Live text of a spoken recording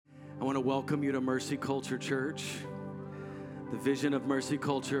I want to welcome you to Mercy Culture Church. The vision of Mercy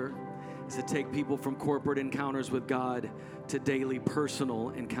Culture is to take people from corporate encounters with God to daily personal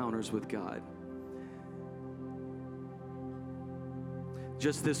encounters with God.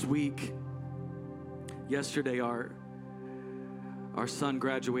 Just this week, yesterday, our son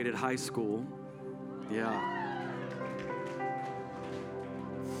graduated high school. Yeah.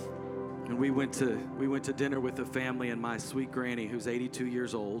 And we went to dinner with the family and my sweet granny, who's 82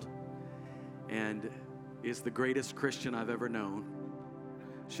 years old and is the greatest Christian I've ever known.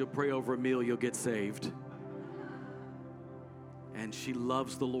 She'll pray over a meal, you'll get saved. And she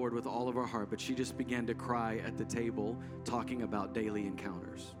loves the Lord with all of her heart, but she just began to cry at the table talking about daily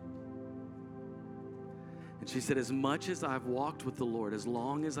encounters. And she said, as much as I've walked with the Lord, as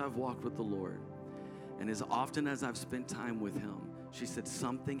long as I've walked with the Lord, and as often as I've spent time with Him, she said,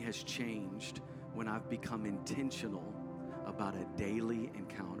 something has changed when I've become intentional about a daily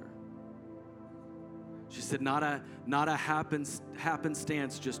encounter. She said, not a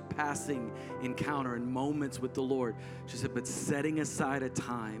happenstance, just passing encounter and moments with the Lord. She said, but setting aside a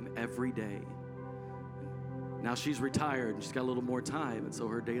time every day. Now she's retired and she's got a little more time, and so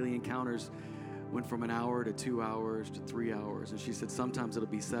her daily encounters went from an hour to 2 hours to 3 hours. And she said sometimes it'll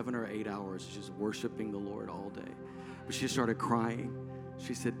be 7 or 8 hours just worshiping the Lord all day. But she started crying.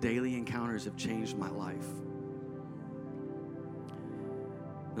 She said, daily encounters have changed my life.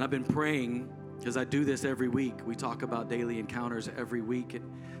 And I've been praying, because I do this every week. We talk about daily encounters every week. And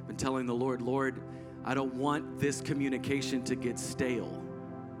I've been telling the Lord, Lord, I don't want this communication to get stale.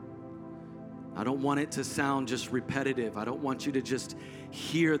 I don't want it to sound just repetitive. I don't want you to just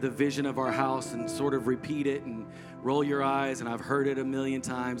hear the vision of our house and sort of repeat it and roll your eyes. And I've heard it a million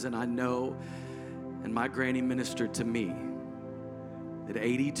times, and I know. And my granny ministered to me at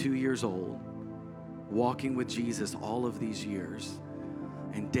 82 years old, walking with Jesus all of these years,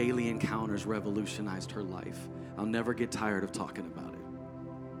 and daily encounters revolutionized her life. I'll never get tired of talking about it.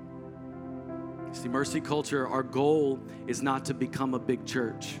 See, Mercy Culture, our goal is not to become a big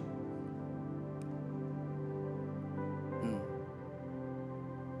church.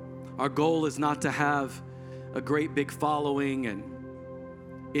 Our goal is not to have a great big following and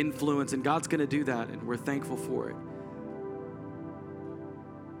influence, and God's going to do that, and we're thankful for it.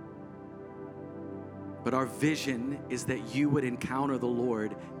 But our vision is that you would encounter the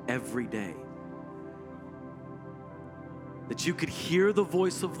Lord every day. That you could hear the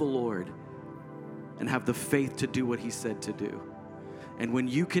voice of the Lord and have the faith to do what He said to do. And when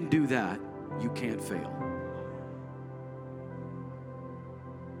you can do that, you can't fail.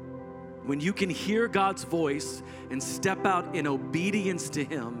 When you can hear God's voice and step out in obedience to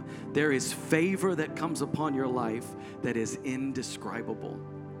Him, there is favor that comes upon your life that is indescribable.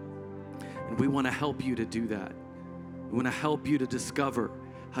 And we want to help you to do that. We want to help you to discover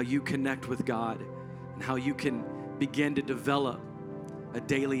how you connect with God and how you can begin to develop a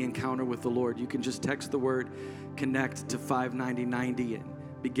daily encounter with the Lord. You can just text the word connect to 59090 and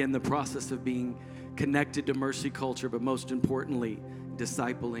begin the process of being connected to Mercy Culture, but most importantly,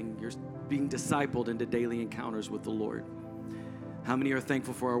 you're being discipled into daily encounters with the Lord. How many are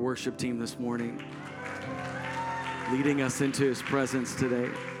thankful for our worship team this morning, leading us into His presence today?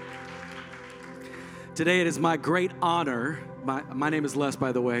 Today it is my great honor. My name is Les,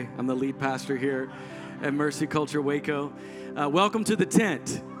 by the way. I'm the lead pastor here at Mercy Culture Waco. Welcome to the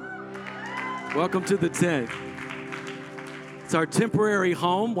tent. Welcome to the tent. It's our temporary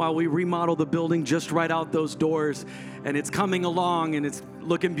home while we remodel the building just right out those doors. And it's coming along, and it's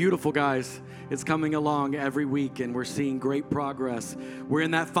looking beautiful, guys. It's coming along every week, and we're seeing great progress. We're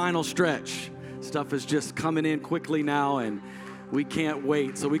in that final stretch. Stuff is just coming in quickly now, and we can't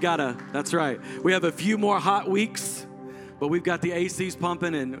wait. So that's right. We have a few more hot weeks, but we've got the ACs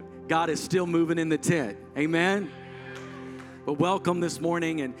pumping, and God is still moving in the tent. Amen? But welcome this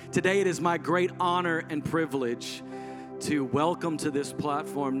morning, and today it is my great honor and privilege to welcome to this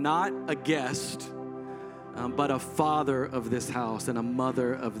platform not a guest, but a father of this house and a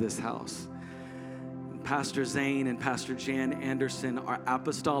mother of this house. Pastor Zane and Pastor Jan Anderson are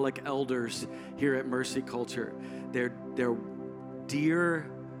apostolic elders here at Mercy Culture. They're dear,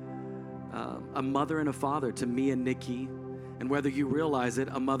 a mother and a father to me and Nikki, and whether you realize it,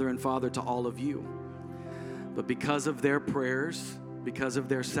 a mother and father to all of you. But because of their prayers, because of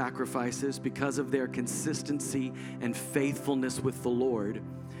their sacrifices, because of their consistency and faithfulness with the Lord,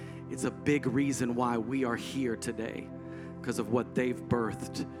 it's a big reason why we are here today, because of what they've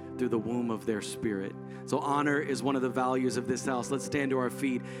birthed through the womb of their spirit. So honor is one of the values of this house. Let's stand to our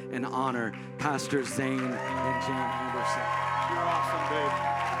feet and honor Pastor Zane and Jan Anderson. You're awesome, babe.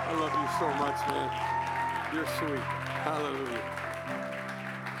 I love you so much, man. You're sweet. Hallelujah.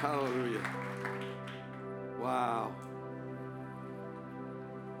 Hallelujah. Wow.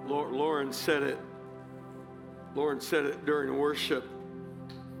 Lauren said it. Lauren said it during worship.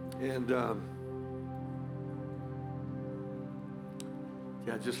 And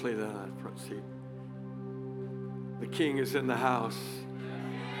yeah, just lay that on the front seat. The King is in the house.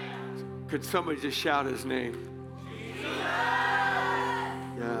 Could somebody just shout his name?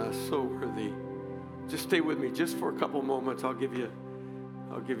 Yeah, so worthy. Just stay with me just for a couple moments. I'll give you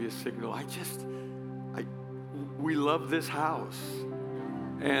a signal. We love this house.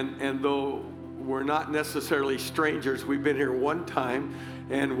 And though we're not necessarily strangers, we've been here one time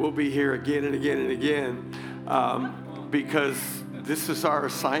and we'll be here again and again and again because this is our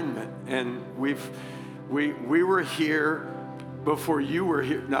assignment. And we were here before you were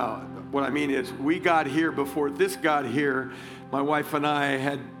here. Now, what I mean is we got here before this got here. My wife and I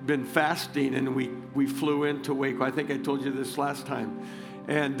had been fasting and we flew into Waco. I think I told you this last time.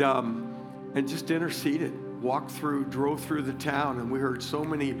 And just interceded, walked through, drove through the town, and we heard so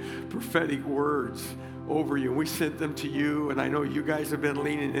many prophetic words over you. We sent them to you, and I know you guys have been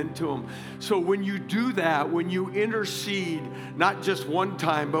leaning into them. So when you do that, when you intercede, not just one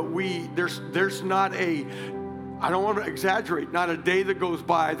time, but there's not a, I don't want to exaggerate, not a day that goes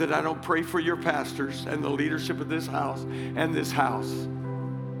by that I don't pray for your pastors and the leadership of this house and this house.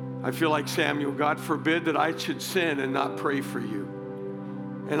 I feel like Samuel, God forbid that I should sin and not pray for you.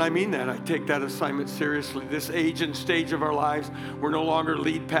 And I mean that. I take that assignment seriously. This age and stage of our lives, we're no longer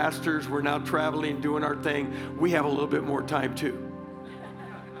lead pastors. We're now traveling, doing our thing. We have a little bit more time too.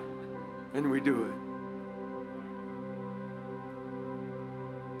 And we do it.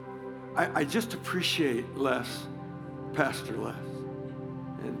 I just appreciate Pastor Les,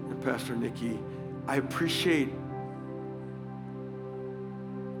 and Pastor Nikki. I appreciate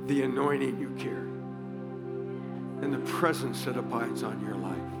the anointing you carry and the presence that abides on your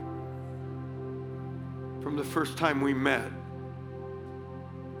life. From the first time we met,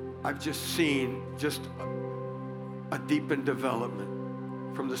 I've just seen a deepened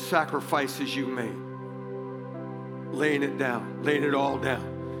development from the sacrifices you made, laying it all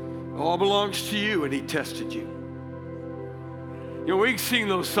down. It all belongs to you, and he tested you. You know, we can sing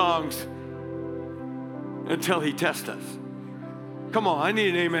those songs until he tests us. Come on, I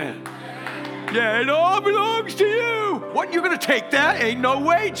need an amen. Yeah, it all belongs to you. What, you gonna take that? Ain't no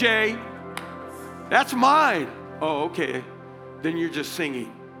way, Jay. That's mine. Oh, okay. Then you're just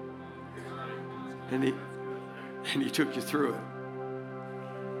singing. And he took you through it.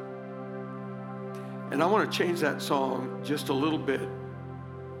 And I want to change that song just a little bit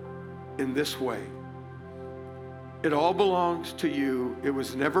in this way. It all belongs to you. It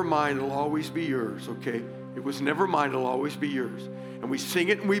was never mine. It'll always be yours, okay? It was never mine. It'll always be yours. And we sing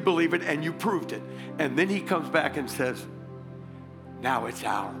it and we believe it and you proved it. And then he comes back and says, now it's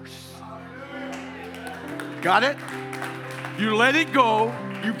ours. Got it? You let it go.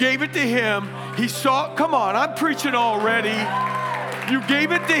 You gave it to him. He saw, come on, I'm preaching already. You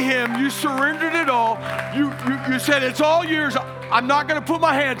gave it to him. You surrendered it all. You said, it's all yours. I'm not going to put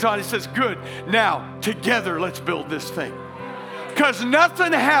my hands on it. He says, good. Now, together, let's build this thing. Because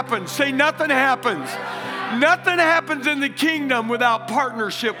nothing happens. Say nothing happens. Nothing happens in the kingdom without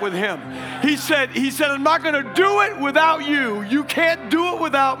partnership with him. He said, I'm not going to do it without you. You can't do it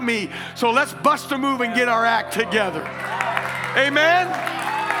without me. So let's bust a move and get our act together. Amen?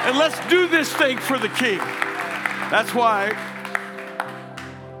 And let's do this thing for the King. That's why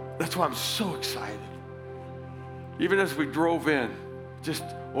I'm so excited. Even as we drove in, just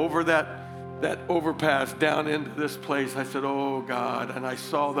over that overpass down into this place, I said, oh God, and I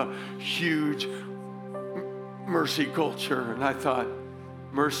saw the huge Mercy culture, and I thought,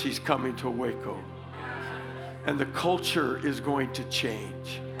 Mercy's coming to Waco. And the culture is going to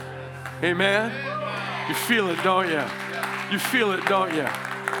change. Amen? You feel it, don't you? You feel it, don't you?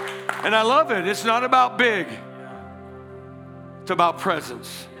 And I love it. It's not about big. It's about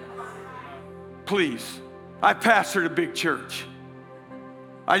presence. Please. I pastored a big church.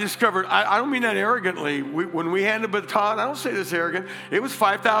 I discovered, I don't mean that arrogantly. When we handed the baton, I don't say this arrogant, it was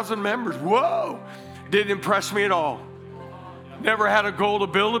 5,000 members. Whoa! Didn't impress me at all. Never had a goal to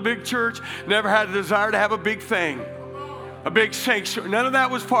build a big church. Never had a desire to have a big thing. A big sanctuary. None of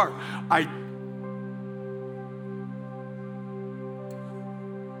that was part. I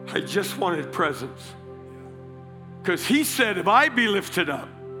just wanted presence. Because he said, if I be lifted up,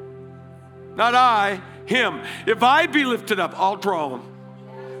 not I, him. If I be lifted up, I'll draw him.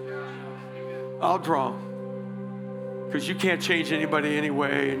 I'll draw him. Because you can't change anybody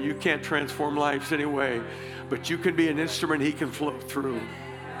anyway, and you can't transform lives anyway. But you can be an instrument he can flow through.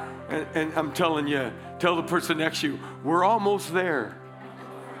 And I'm telling you, tell the person next to you, we're almost there.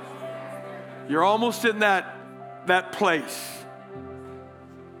 You're almost in that place.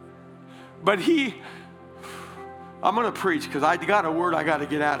 But I'm going to preach because I got a word I got to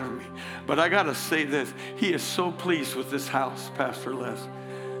get out of me. But I got to say this. He is so pleased with this house, Pastor Les,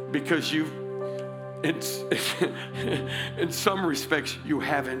 because in some respects, you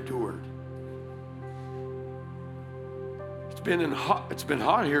have endured. It's been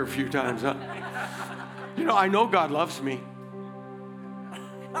hot here a few times, huh? You know, I know God loves me.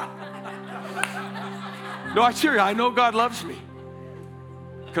 No, I seriously, I know God loves me.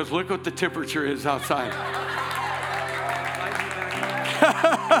 Because look what the temperature is outside.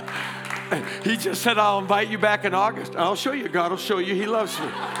 He just said, I'll invite you back in August. I'll show you. God will show you He loves me.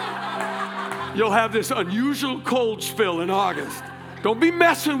 You'll have this unusual cold spill in August. Don't be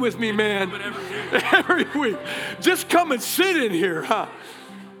messing with me, man. Every week. Just come and sit in here, huh?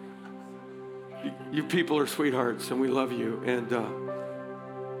 You people are sweethearts, and we love you. And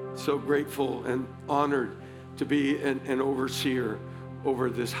so grateful and honored to be an overseer over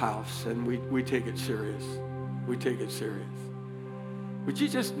this house. And we take it serious. We take it serious. Would you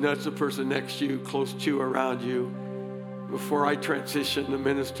just nudge the person next to you, close to you, around you, before I transition to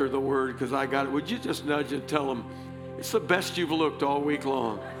minister the word, because I got it. Would you just nudge and tell them, it's the best you've looked all week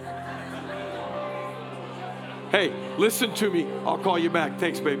long. Hey, listen to me. I'll call you back.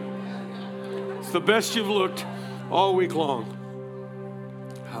 Thanks, babe. It's the best you've looked all week long.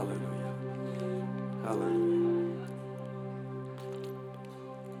 Hallelujah. Hallelujah.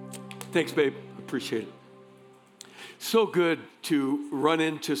 Thanks, babe. Appreciate it. So good to run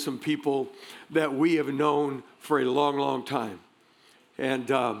into some people that we have known for a long, long time.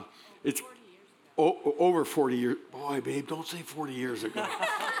 And it's over 40 years. Boy, babe, don't say 40 years ago.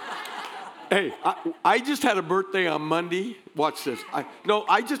 Hey, I just had a birthday on Monday. Watch this.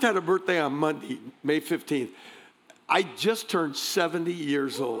 I just had a birthday on Monday, May 15th. I just turned 70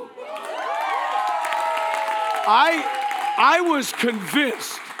 years old. I was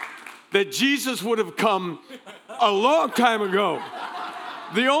convinced that Jesus would have come a long time ago.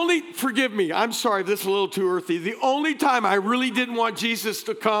 Forgive me, I'm sorry if this is a little too earthy. The only time I really didn't want Jesus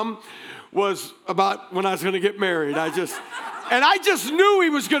to come was about when I was going to get married. I just knew He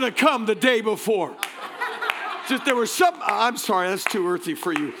was going to come the day before. There was I'm sorry, that's too earthy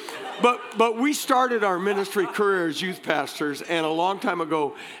for you. But we started our ministry career as youth pastors, and a long time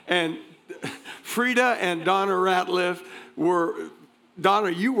ago, and Frida and Donna Ratliff Donna,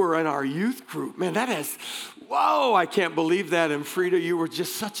 you were in our youth group. Man, whoa, I can't believe that. And Frida, you were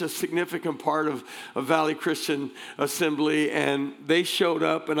just such a significant part of Valley Christian Assembly. And they showed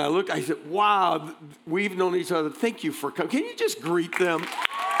up, and I said, wow, we've known each other. Thank you for coming. Can you just greet them?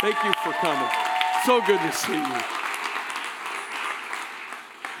 Thank you for coming. So good to see you.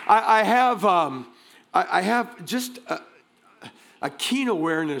 I have just a keen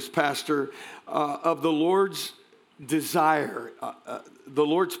awareness, Pastor, of the Lord's desire, the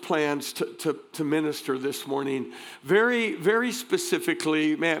Lord's plans to minister this morning, very, very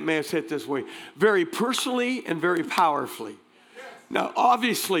specifically, may I say it this way, very personally and very powerfully. Now,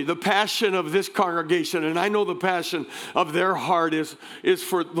 obviously, the passion of this congregation, and I know the passion of their heart is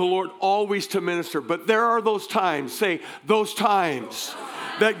for the Lord always to minister, but there are those times,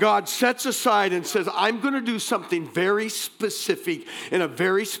 that God sets aside and says, I'm going to do something very specific in a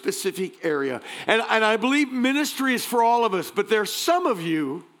very specific area. And I believe ministry is for all of us, but there's some of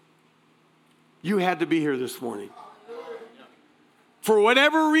you had to be here this morning. For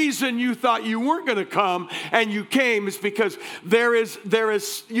whatever reason you thought you weren't going to come and you came, is because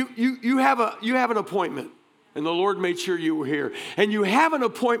you have an appointment. And the Lord made sure you were here. And you have an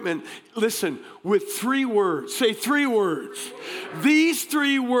appointment, listen, with 3 words. Say 3 words. These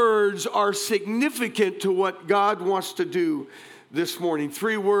 3 words are significant to what God wants to do this morning.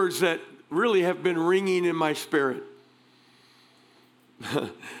 3 words that really have been ringing in my spirit.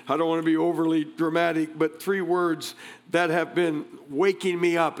 I don't want to be overly dramatic, but 3 words that have been waking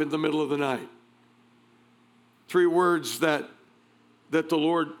me up in the middle of the night. 3 words that the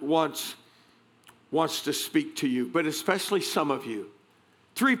Lord wants to speak to you, but especially some of you.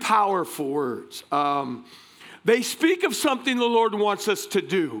 3 powerful words. They speak of something the Lord wants us to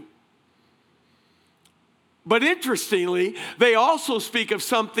do. But interestingly, they also speak of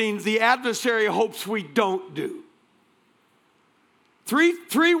something the adversary hopes we don't do.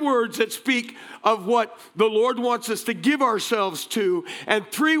 Three words that speak of what the Lord wants us to give ourselves to, and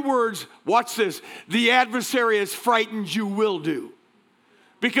 3 words, watch this, the adversary is frightened you will do.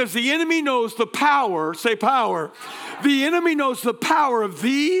 Because the enemy knows the power, say power. The enemy knows the power of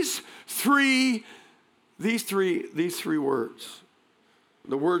these three words.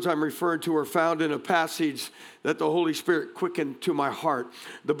 The words I'm referring to are found in a passage that the Holy Spirit quickened to my heart.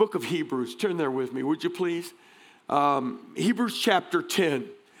 The book of Hebrews. Turn there with me, would you please? Hebrews chapter 10.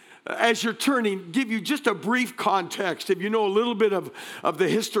 As you're turning, give you just a brief context. If you know a little bit of the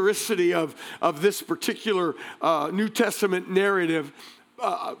historicity of this particular New Testament narrative,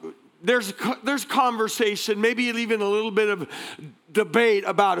 there's conversation, maybe even a little bit of debate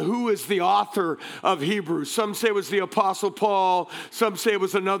about who is the author of Hebrews. Some say it was the Apostle Paul. Some say it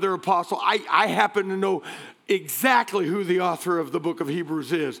was another apostle. I happen to know exactly who the author of the book of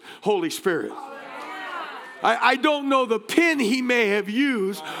Hebrews is, Holy Spirit. I don't know the pen he may have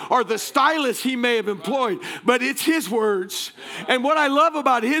used or the stylus he may have employed, but it's his words. And what I love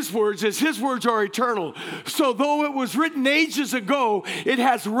about his words is his words are eternal. So though it was written ages ago, it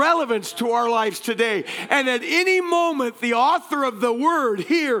has relevance to our lives today. And at any moment, the author of the word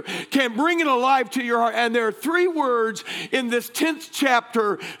here can bring it alive to your heart. And there are 3 words in this 10th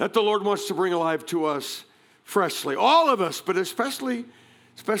chapter that the Lord wants to bring alive to us freshly. All of us, but especially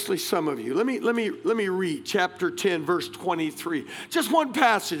some of you. Let me read chapter 10, verse 23. Just one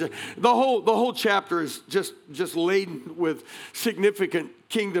passage. The whole chapter is just laden with significant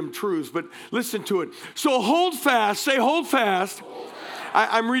kingdom truths, but listen to it. So hold fast, say hold fast.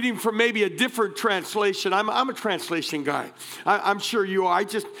 I'm reading from maybe a different translation. I'm a translation guy. I'm sure you are.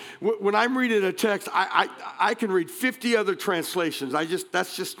 When I'm reading a text, I can read 50 other translations.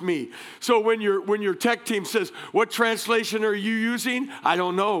 That's just me. So when your tech team says, "What translation are you using?" I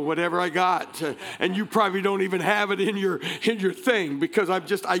don't know. Whatever I got, and you probably don't even have it in your thing because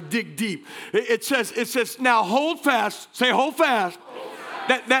I dig deep. It says now hold fast. Say hold fast.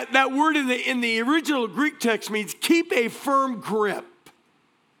 That word in the original Greek text means keep a firm grip.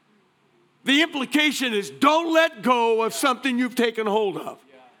 The implication is don't let go of something you've taken hold of.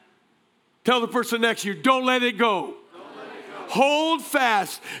 Tell the person next to you, don't let it go. Hold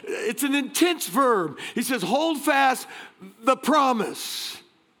fast. It's an intense verb. He says, hold fast the promise.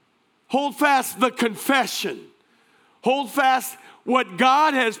 Hold fast the confession. Hold fast what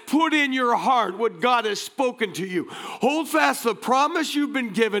God has put in your heart, what God has spoken to you. Hold fast the promise you've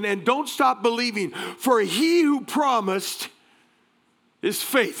been given and don't stop believing, for he who promised is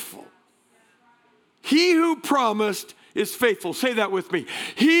faithful. He who promised is faithful. Say that with me.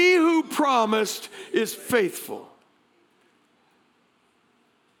 He who promised is faithful.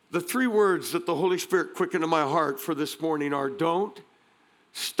 The 3 words that the Holy Spirit quickened in my heart for this morning are don't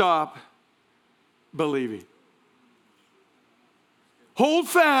stop believing. Hold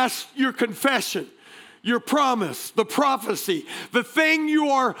fast your confession, your promise, the prophecy, the thing you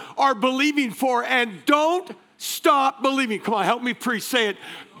are believing for, and don't stop believing. Come on, help me preach. Say it.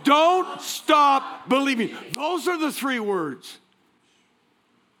 Don't stop believing. Those are the 3 words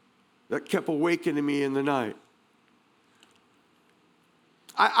that kept awakening me in the night.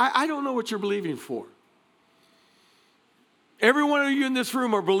 I don't know what you're believing for. Every one of you in this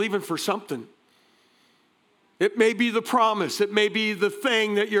room are believing for something. It may be the promise. It may be the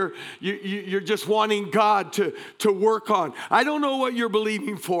thing that you're just wanting God to work on. I don't know what you're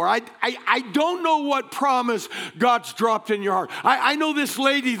believing for. I don't know what promise God's dropped in your heart. I know this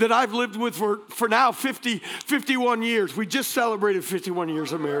lady that I've lived with for now 51 years. We just celebrated 51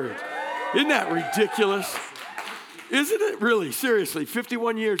 years of marriage. Isn't that ridiculous? Isn't it really? Seriously,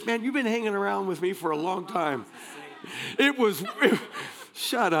 51 years. Man, you've been hanging around with me for a long time.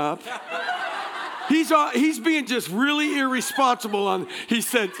 Shut up. He's being just really irresponsible. He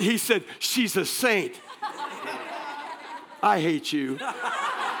said, she's a saint. I hate you.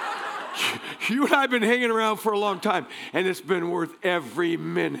 You and I have been hanging around for a long time, and it's been worth every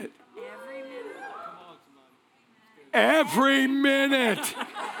minute. Every minute.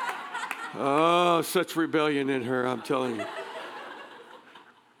 Oh, such rebellion in her, I'm telling you.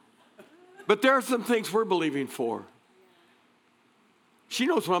 But there are some things we're believing for. She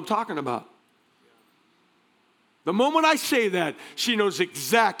knows what I'm talking about. The moment I say that, she knows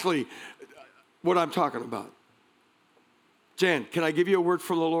exactly what I'm talking about. Jan, can I give you a word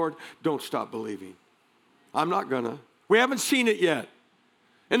from the Lord? Don't stop believing. I'm not gonna. We haven't seen it yet.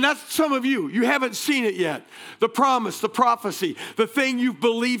 And that's some of you. You haven't seen it yet. The promise, the prophecy, the thing you've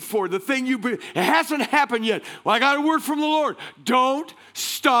believed for, it hasn't happened yet. Well, I got a word from the Lord. Don't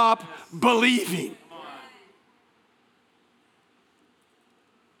stop believing.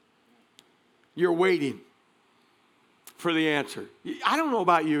 You're waiting for the answer. I don't know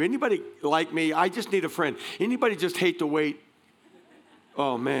about you. Anybody like me? I just need a friend. Anybody just hate to wait?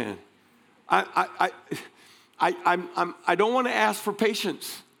 Oh man, I don't want to ask for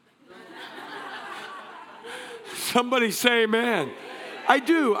patience. Somebody say amen. I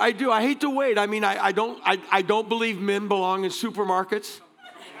do. I hate to wait. I mean, I don't believe men belong in supermarkets.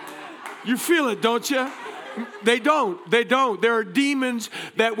 You feel it, don't you? They don't. There are demons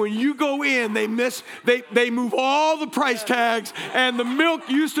that when you go in, they move all the price tags, and the milk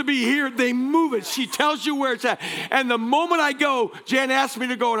used to be here, they move it. She tells you where it's at. And the moment I go, Jan asked me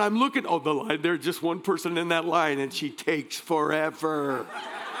to go, and I'm looking, oh, the line, there's just one person in that line, and she takes forever.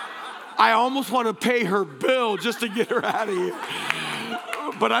 I almost want to pay her bill just to get her out of here.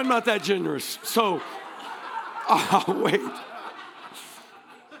 But I'm not that generous, so I'll wait.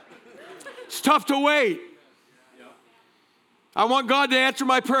 It's tough to wait. I want God to answer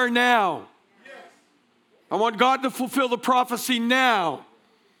my prayer now. I want God to fulfill the prophecy now.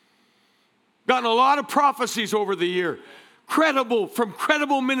 Gotten a lot of prophecies over the year. From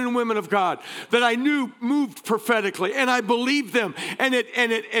credible men and women of God that I knew moved prophetically, and I believed them, and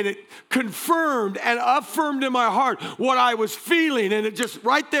it confirmed and affirmed in my heart what I was feeling, and it just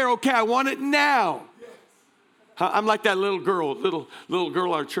right there, okay, I want it now. I'm like that little girl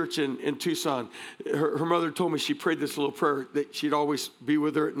at our church in Tucson. Her mother told me she prayed this little prayer that she'd always be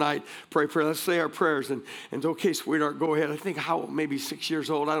with her at night. Pray, let's say our prayers. And okay, sweetheart, go ahead. I think maybe 6 years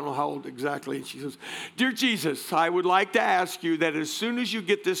old. I don't know how old exactly. And she says, Dear Jesus, I would like to ask you that as soon as you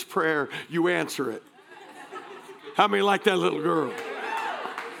get this prayer, you answer it. How many like that little girl?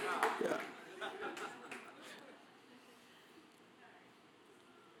 Yeah.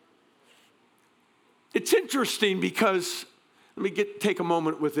 It's interesting because, take a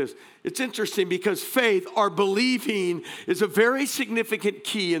moment with this. It's interesting because faith, or believing, is a very significant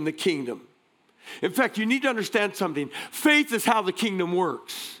key in the kingdom. In fact, you need to understand something. Faith is how the kingdom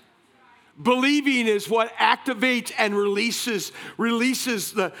works. Believing is what activates and releases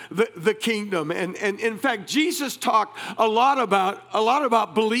the kingdom. And in fact, Jesus talked a lot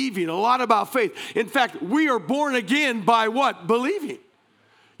about believing, a lot about faith. In fact, we are born again by what? Believing.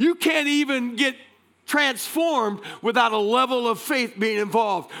 You can't even get transformed without a level of faith being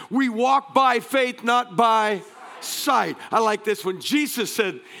involved. We walk by faith, not by sight. I like this one. Jesus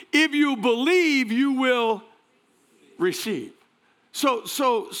said, if you believe, you will receive.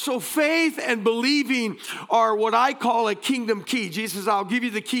 So faith and believing are what I call a kingdom key. Jesus says, I'll give you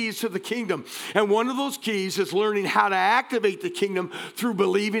the keys to the kingdom. And one of those keys is learning how to activate the kingdom through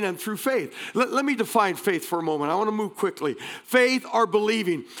believing and through faith. Let me define faith for a moment. I want to move quickly. Faith or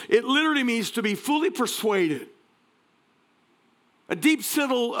believing. It literally means to be fully persuaded. A deep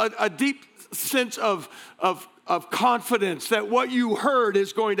sense of confidence that what you heard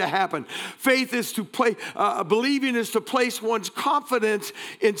is going to happen. Faith is believing is to place one's confidence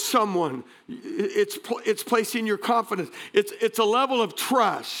in someone. It's placing your confidence. It's a level of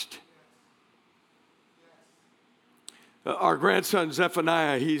trust. Our grandson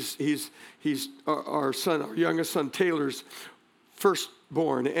Zephaniah, he's our youngest son Taylor's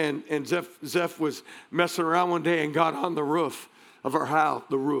firstborn, and Zeph was messing around one day and got on the roof of our house,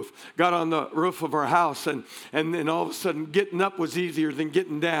 got on the roof of our house, and then all of a sudden getting up was easier than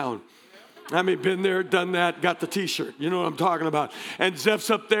getting down. I mean, been there, done that, got the t-shirt. You know what I'm talking about. And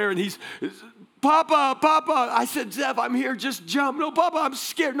Zeph's up there, and he's, Papa. I said, Zeph, I'm here, just jump. No, Papa, I'm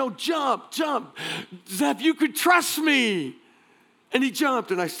scared. No, jump. Zeph, you could trust me. And he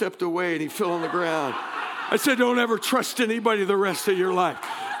jumped, and I stepped away, and he fell on the ground. I said, don't ever trust anybody the rest of your life.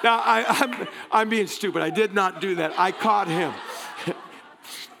 Now, I'm being stupid. I did not do that. I caught him.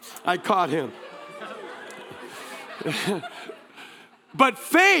 But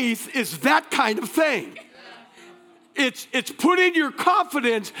faith is that kind of thing. It's putting your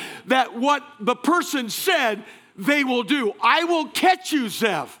confidence that what the person said they will do. I will catch you,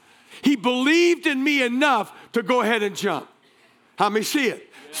 Zeph. He believed in me enough to go ahead and jump. How many see it?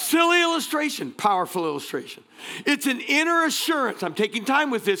 Silly illustration, powerful illustration. It's an inner assurance. I'm taking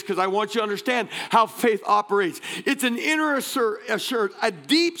time with this because I want you to understand how faith operates. It's an inner assurance, a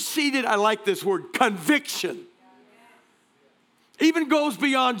deep-seated, I like this word, conviction. Even goes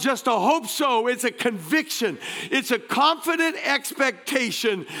beyond just a hope so. It's a conviction. It's a confident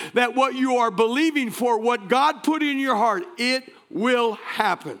expectation that what you are believing for, what God put in your heart, it will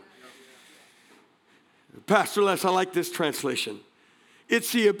happen. Pastor Les, I like this translation.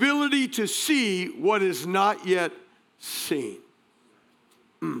 It's the ability to see what is not yet seen.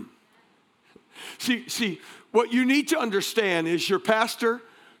 See, what you need to understand is your pastor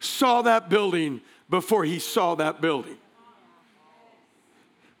saw that building before he saw that building.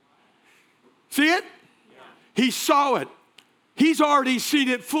 See it? He saw it. He's already seen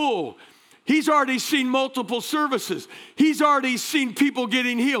it full. He's already seen multiple services. He's already seen people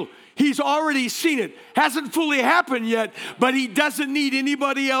getting healed. He's already seen it. Hasn't fully happened yet, but he doesn't need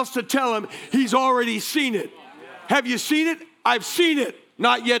anybody else to tell him he's already seen it. Have you seen it? I've seen it.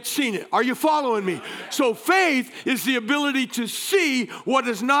 not yet seen it. Are you following me? So faith is the ability to see what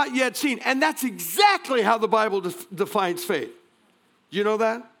is not yet seen. And that's exactly how the Bible defines faith. Do you know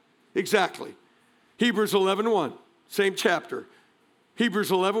that? Exactly. Hebrews 11:1, same chapter.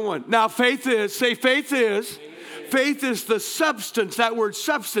 Hebrews 11:1. Now faith is, say faith is. Faith is the substance, that word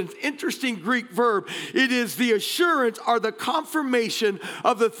substance, interesting Greek verb. It is the assurance or the confirmation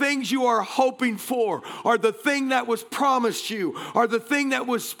of the things you are hoping for, or the thing that was promised you, or the thing that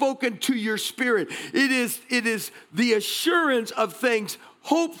was spoken to your spirit. It is the assurance of things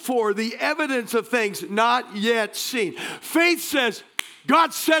hoped for, the evidence of things not yet seen. Faith says,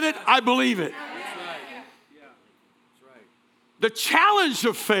 God said it, I believe it. The challenge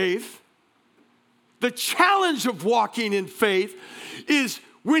of faith, the challenge of walking in faith is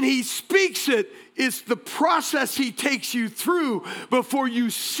when he speaks it, it's the process he takes you through before you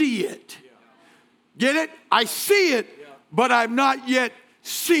see it. Get it? I see it, but I've not yet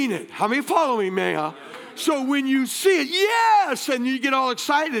seen it. How many follow me, man? So when you see it, yes, and you get all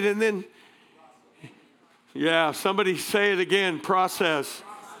excited, and then, somebody say it again, process.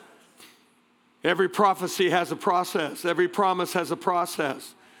 Every prophecy has a process. Every promise has a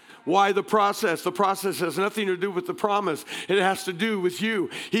process. Why the process? The process has nothing to do with the promise. It has to do with you.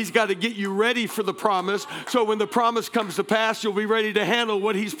 He's got to get you ready for the promise, so when the promise comes to pass, you'll be ready to handle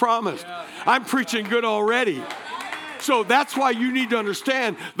what he's promised. I'm preaching good already. So that's why you need to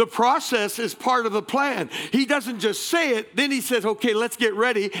understand the process is part of the plan. He doesn't just say it, then he says, okay, let's get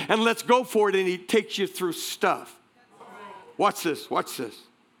ready and let's go for it, and he takes you through stuff. Watch this, watch this.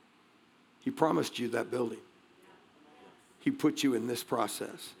 He promised you that building. He put you in this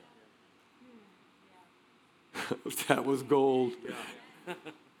process. That was gold.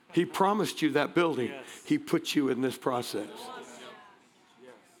 He promised you that building. He put you in this process.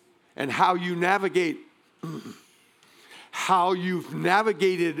 And how you navigate, how you've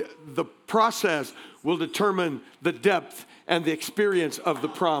navigated the process will determine the depth and the experience of the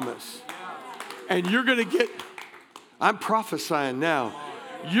promise. And you're going to get, I'm prophesying now,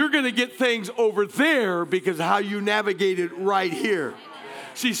 you're going to get things over there because of how you navigated right here.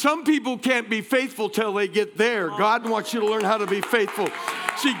 See, some people can't be faithful till they get there. God wants you to learn how to be faithful.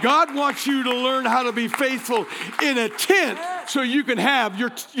 See, God wants you to learn how to be faithful in a tent so you can have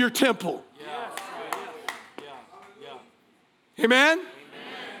your temple. Amen?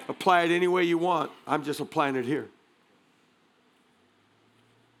 Apply it any way you want. I'm just applying it here.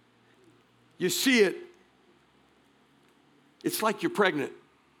 You see it. It's like you're pregnant.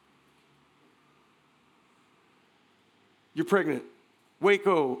 You're pregnant.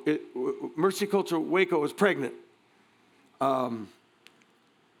 Waco, Mercy Culture Waco is pregnant. And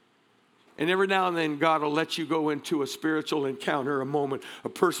every now and then, God will let you go into a spiritual encounter, a moment, a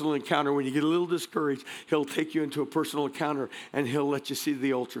personal encounter. When you get a little discouraged, he'll take you into a personal encounter, and he'll let you see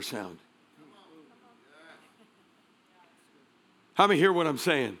the ultrasound. How many hear what I'm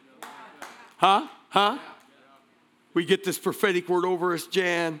saying? Huh? We get this prophetic word over us,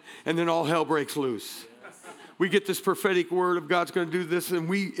 Jan, and then all hell breaks loose. We get this prophetic word of God's going to do this, and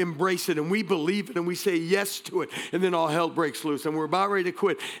we embrace it, and we believe it, and we say yes to it, and then all hell breaks loose, and we're about ready to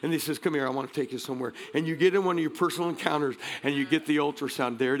quit, and he says, come here, I want to take you somewhere, and you get in one of your personal encounters, and you get the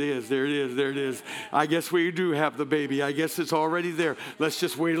ultrasound. There it is. I guess we do have the baby. I guess it's already there. Let's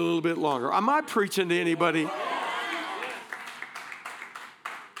just wait a little bit longer. Am I preaching to anybody?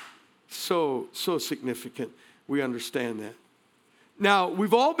 So significant. We understand that. Now,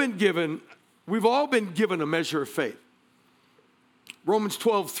 we've all been given a measure of faith. Romans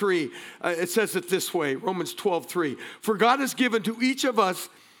 12:3, it says it this way, Romans 12:3. For God has given to each of us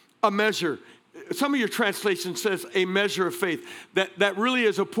a measure. Some of your translation says a measure of faith. That really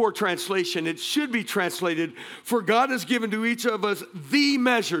is a poor translation. It should be translated, for God has given to each of us the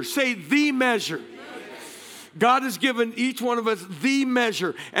measure. Say the measure. God has given each one of us the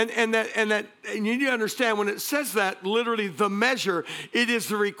measure. And you need to understand when it says that, literally the measure, it is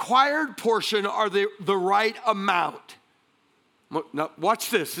the required portion or the right amount. Now, watch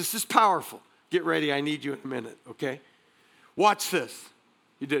this. This is powerful. Get ready. I need you in a minute, okay? Watch this.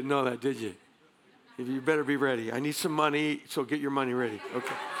 You didn't know that, did you? You better be ready. I need some money, so get your money ready.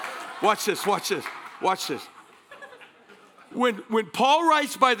 Okay. Watch this. When Paul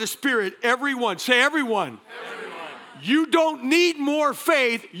writes by the Spirit, everyone, say everyone. You don't need more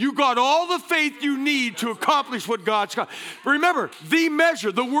faith. You got all the faith you need to accomplish what God's got. Remember, the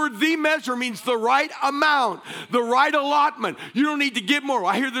measure, the word the measure means the right amount, the right allotment. You don't need to get more.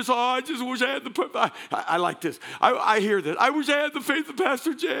 I hear this, I just wish I had the, I like this. I hear this. I wish I had the faith of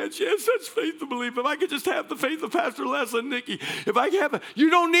Pastor Jan. She has such faith to believe. If I could just have the faith of Pastor Les and Nikki. If I could have you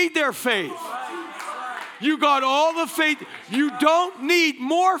don't need their faith. You got all the faith. You don't need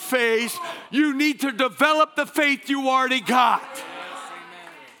more faith. You need to develop the faith you already got.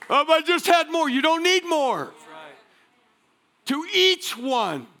 Oh, I just had more. You don't need more. To each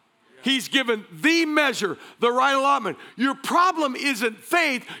one, He's given the measure, the right allotment. Your problem isn't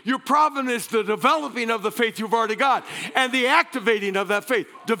faith. Your problem is the developing of the faith you've already got and the activating of that faith.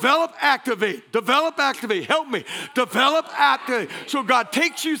 Develop, activate. Develop, activate. Help me. Develop, activate. So God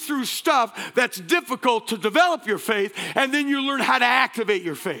takes you through stuff that's difficult to develop your faith, and then you learn how to activate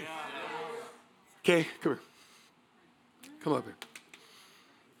your faith. Okay, come here. Come up here.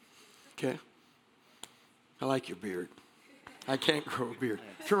 Okay. I like your beard. I can't grow a beard.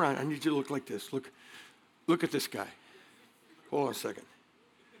 Turn around. I need you to look like this. Look at this guy. Hold on a second.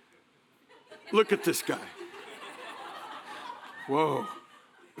 Look at this guy. Whoa.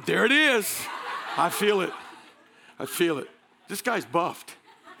 There it is. I feel it. I feel it. This guy's buffed.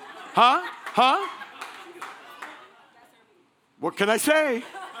 Huh? What can I say?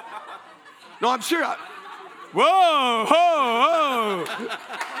 No, I'm sure. Whoa.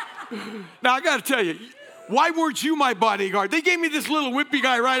 Now, I got to tell you, why weren't you my bodyguard? They gave me this little wimpy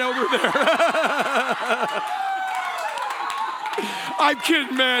guy right over there. I'm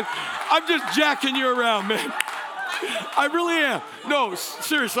kidding, man. I'm just jacking you around, man. I really am. No,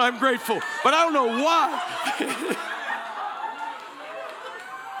 seriously, I'm grateful. But I don't know why.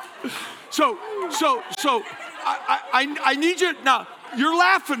 So I need you, now, you're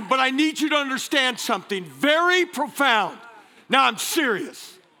laughing, but I need you to understand something very profound. Now, I'm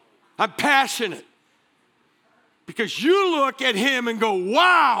serious. I'm passionate. Because you look at him and go,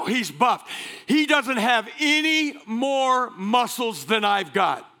 wow, he's buffed. He doesn't have any more muscles than I've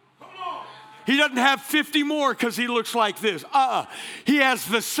got. He doesn't have 50 more because he looks like this. He has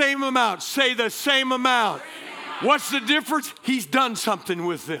the same amount. Say the same amount. What's the difference? He's done something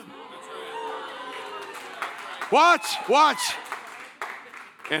with them. Watch.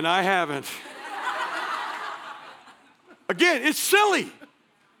 And I haven't. Again, it's silly.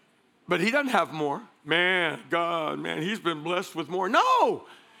 But he doesn't have more. Man, he's been blessed with more. No,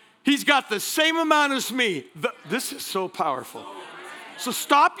 he's got the same amount as me. This is so powerful. So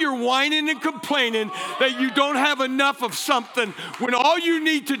stop your whining and complaining that you don't have enough of something when all you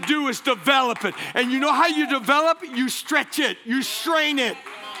need to do is develop it. And you know how you develop it? You stretch it. You strain it.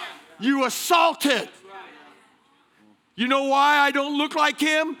 You assault it. You know why I don't look like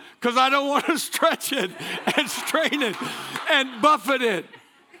him? Because I don't want to stretch it and strain it and buffet it.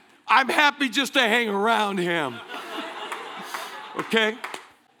 I'm happy just to hang around him. Okay?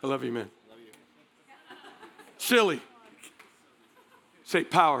 I love you, man. Silly. Say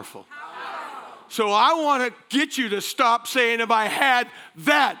powerful. So I want to get you to stop saying, if I had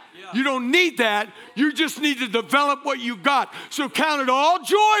that, you don't need that. You just need to develop what you got. So count it all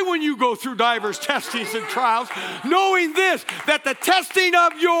joy when you go through diverse testings and trials, knowing this, that the testing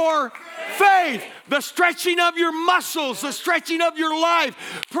of your faith, the stretching of your muscles, the stretching of your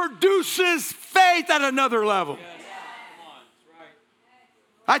life produces faith at another level.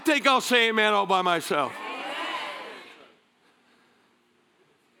 I think I'll say amen all by myself.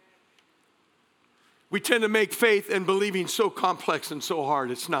 We tend to make faith and believing so complex and so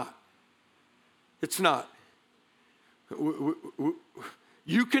hard. It's not. It's not.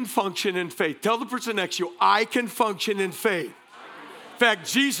 You can function in faith. Tell the person next to you, I can function in faith. In fact,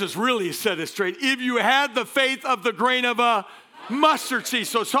 Jesus really said it straight. If you had the faith of the grain of a mustard seed.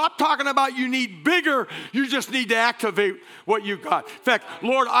 So stop talking about you need bigger. You just need to activate what you got. In fact,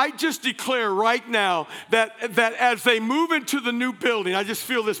 Lord, I just declare right now that as they move into the new building, I just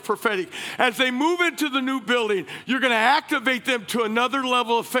feel this prophetic. As they move into the new building, you're going to activate them to another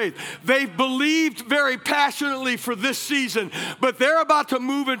level of faith. They've believed very passionately for this season, but they're about to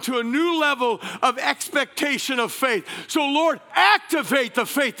move into a new level of expectation of faith. So Lord, activate the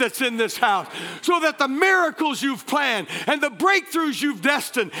faith that's in this house so that the miracles you've planned and the breakthroughs you've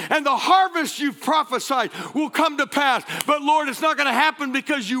destined and the harvest you've prophesied will come to pass. But Lord, it's not going to happen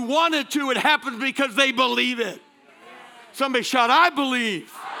because you want it to. It happens because they believe it. Somebody shout, I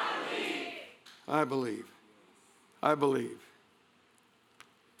believe. I believe. I believe.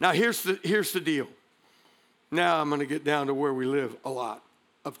 Now here's the deal. Now I'm going to get down to where we live a lot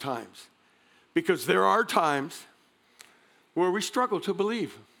of times. Because there are times where we struggle to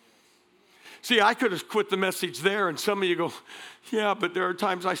believe. See, I could have quit the message there, and some of you go, yeah, but there are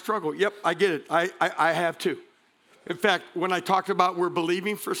times I struggle. Yep, I get it. I have too. In fact, when I talked about we're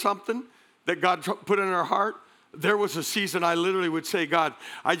believing for something that God put in our heart, there was a season I literally would say, God,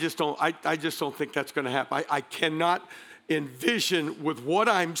 I just don't think that's going to happen. I cannot envision with what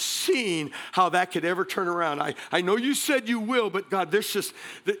I'm seeing how that could ever turn around. I know you said you will, but God, there's just,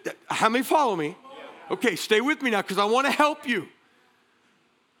 how many follow me? Okay, stay with me now because I want to help you.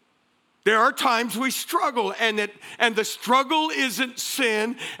 There are times we struggle, and the struggle isn't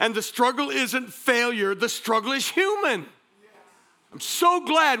sin, and the struggle isn't failure. The struggle is human. I'm so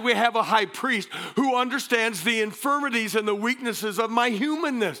glad we have a high priest who understands the infirmities and the weaknesses of my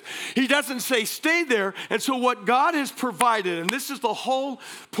humanness. He doesn't say stay there. And so what God has provided, and this is the whole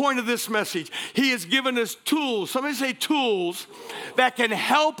point of this message, he has given us tools. Somebody say tools that can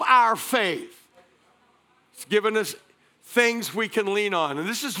help our faith. He's given us things we can lean on. And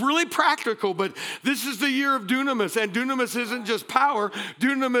this is really practical, but this is the year of dunamis. And dunamis isn't just power.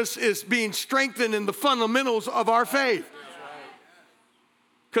 Dunamis is being strengthened in the fundamentals of our faith.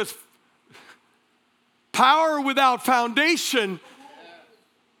 Because power without foundation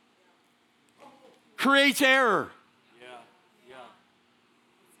creates error.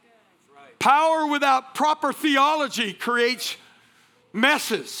 Power without proper theology creates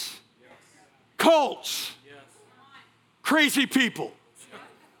messes, cults, crazy people.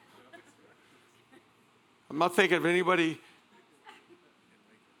 I'm not thinking of anybody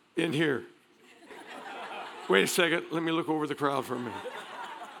in here. Wait a second. Let me look over the crowd for a minute.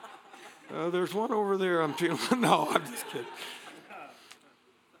 There's one over there I'm feeling. No, I'm just kidding.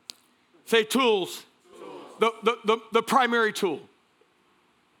 Say tools. The primary tool.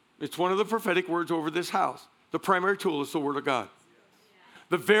 It's one of the prophetic words over this house. The primary tool is the Word of God.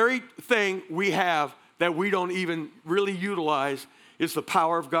 The very thing we have that we don't even really utilize is the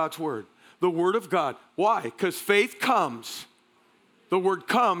power of God's Word. The Word of God. Why? Because faith comes. The word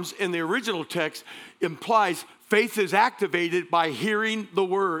comes in the original text implies faith is activated by hearing the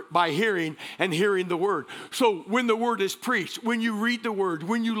word, by hearing and hearing the word. So when the word is preached, when you read the word,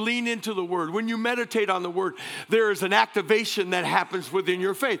 when you lean into the word, when you meditate on the word, there is an activation that happens within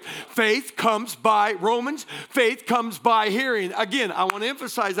your faith. Faith comes by Romans. Faith comes by hearing. Again, I want to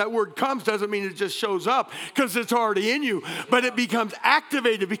emphasize that word comes doesn't mean it just shows up because it's already in you, but it becomes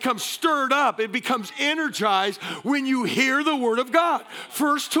activated, becomes stirred up, it becomes energized when you hear the word of God.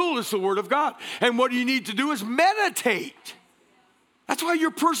 First tool is the word of God. And what you need to do is meditate. That's why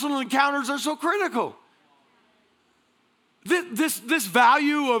your personal encounters are so critical. This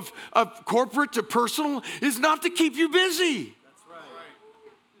value of corporate to personal is not to keep you busy. That's right.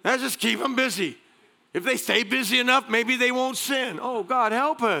 That's just keep them busy. If they stay busy enough, maybe they won't sin. Oh, God,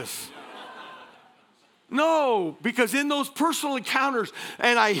 help us. No, because in those personal encounters,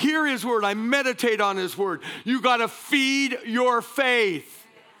 and I hear his word, I meditate on his word, you got to feed your faith.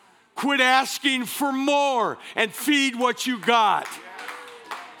 Quit asking for more and feed what you got.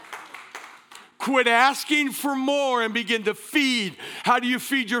 Quit asking for more and begin to feed. How do you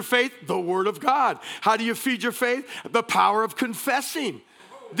feed your faith? The Word of God. How do you feed your faith? The power of confessing.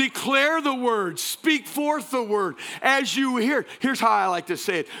 Declare the word. Speak forth the word as you hear. Here's how I like to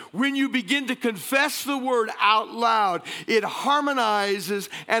say it. When you begin to confess the word out loud, it harmonizes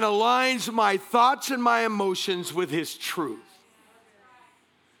and aligns my thoughts and my emotions with his truth.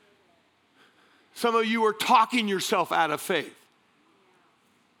 Some of you are talking yourself out of faith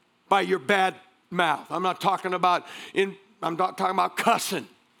by your bad mouth. I'm not talking about cussing.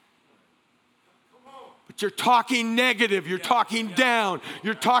 But you're talking negative, you're talking down,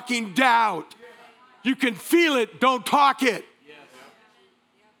 you're talking doubt. You can feel it, don't talk it.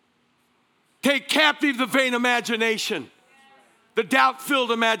 Take captive the vain imagination. The doubt-filled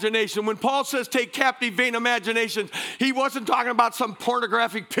imagination. When Paul says take captive vain imaginations, he wasn't talking about some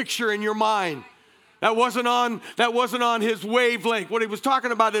pornographic picture in your mind. That wasn't on his wavelength. What he was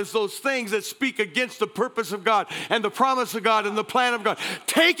talking about is those things that speak against the purpose of God and the promise of God and the plan of God.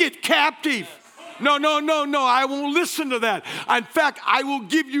 Take it captive. No, I won't listen to that. In fact, I will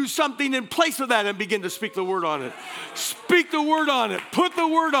give you something in place of that and begin to speak the word on it. Speak the word on it. Put the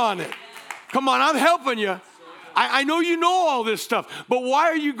word on it. Come on, I'm helping you. I know you know all this stuff, but why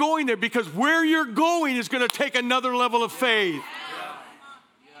are you going there? Because where you're going is going to take another level of faith.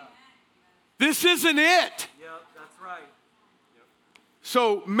 This isn't it. Yep, that's right. Yep.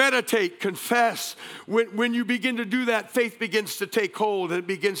 So meditate, confess. When you begin to do that, faith begins to take hold. It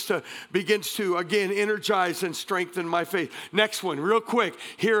begins to again energize and strengthen my faith. Next one, real quick.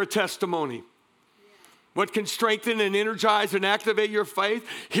 Hear a testimony. What can strengthen and energize and activate your faith?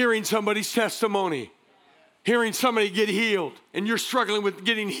 Hearing somebody's testimony. Hearing somebody get healed, and you're struggling with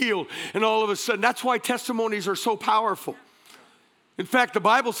getting healed, and all of a sudden, that's why testimonies are so powerful. In fact, the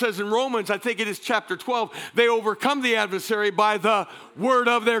Bible says in Romans, I think it is chapter 12, they overcome the adversary by the word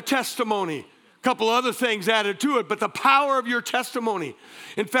of their testimony. A couple other things added to it, but the power of your testimony.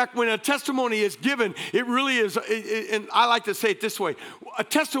 In fact, when a testimony is given, it really is, and I like to say it this way, a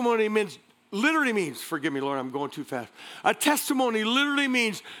testimony literally means, forgive me, Lord, I'm going too fast. A testimony literally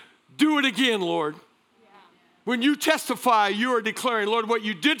means, do it again, Lord. When you testify, you are declaring, Lord, what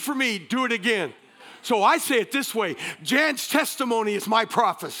you did for me, do it again. So I say it this way, Jan's testimony is my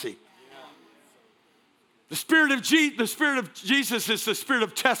prophecy. The Spirit of Jesus is the Spirit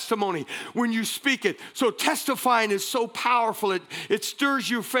of testimony when you speak it. So testifying is so powerful. It stirs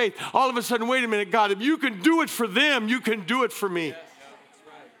your faith. All of a sudden, wait a minute, God, if you can do it for them, you can do it for me. Yes,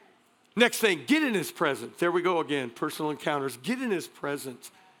 right. Next thing, get in his presence. There we go again, personal encounters. Get in his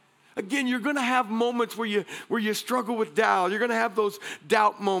presence. Again, you're going to have moments where you struggle with doubt. You're going to have those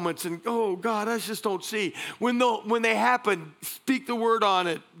doubt moments and, oh, God, I just don't see. When they happen, speak the word on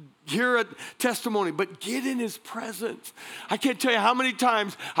it. Hear a testimony, but get in his presence. I can't tell you how many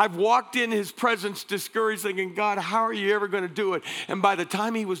times I've walked in his presence discouraged thinking, God, how are you ever going to do it? And by the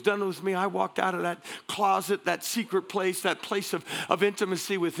time he was done with me, I walked out of that closet, that secret place, that place of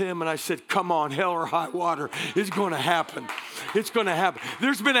intimacy with him. And I said, come on, hell or high water, it's going to happen. It's going to happen.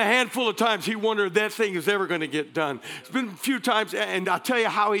 There's been a handful of times he wondered if that thing is ever going to get done. It's been a few times, and I'll tell you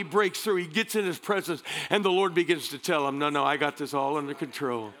how he breaks through. He gets in his presence, and the Lord begins to tell him, no, I got this all under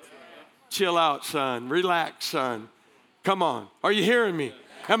control. Chill out, son. Relax, son. Come on. Are you hearing me?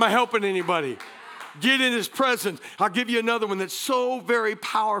 Am I helping anybody? Get in his presence. I'll give you another one that's so very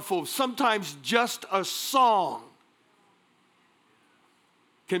powerful. Sometimes just a song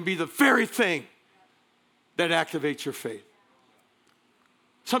can be the very thing that activates your faith.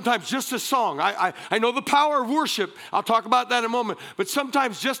 Sometimes just a song. I know the power of worship. I'll talk about that in a moment. But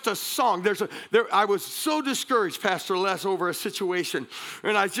sometimes just a song. I was so discouraged, Pastor Les, over a situation.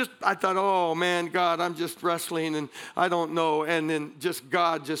 And I thought, oh, man, God, I'm just wrestling and I don't know. And then just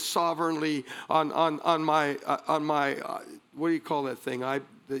God just sovereignly on my what do you call that thing?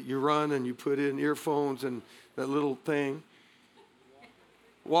 That you run and you put in earphones and that little thing.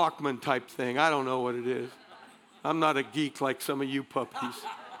 Walkman type thing. I don't know what it is. I'm not a geek like some of you puppies.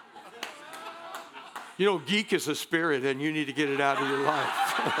 You know, geek is a spirit, and you need to get it out of your life.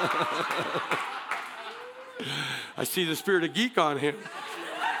 I see the spirit of geek on him.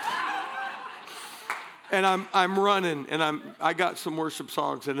 And I'm running, and I got some worship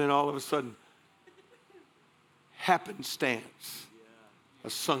songs, and then all of a sudden, happenstance, a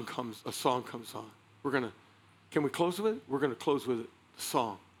song comes on. Can we close with it? We're gonna close with it, the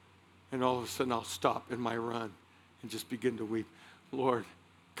song. And all of a sudden, I'll stop in my run and just begin to weep. Lord,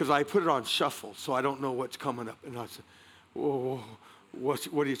 because I put it on shuffle, so I don't know what's coming up. And I said, whoa, what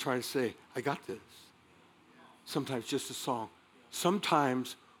are you trying to say? I got this. Sometimes just a song.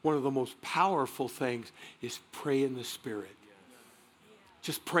 Sometimes one of the most powerful things is pray in the Spirit.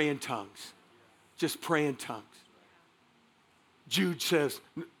 Just pray in tongues. Just pray in tongues. Jude says,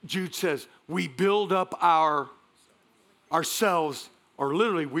 we build up ourselves, or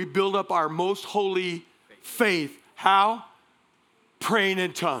literally, we build up our most holy faith. How? Praying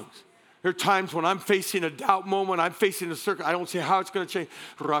in tongues. There are times when I'm facing a doubt moment, I'm facing a circle, I don't see how it's going to change.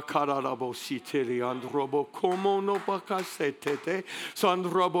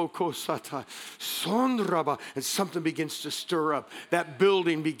 And something begins to stir up. That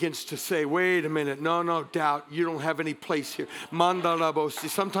building begins to say, wait a minute, no, doubt, you don't have any place here.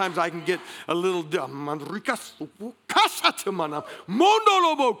 Sometimes I can get a little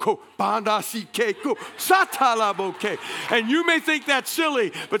and you may think that's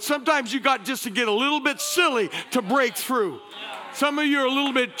silly, but sometimes you got just to get a little bit silly to break through. Some of you are a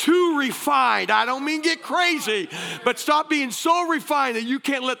little bit too refined. I don't mean get crazy, but stop being so refined that you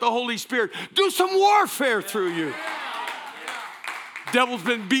can't let the Holy Spirit do some warfare through you. Devil's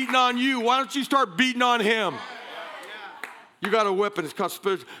been beating on you. Why don't you start beating on him? You got a weapon. It's called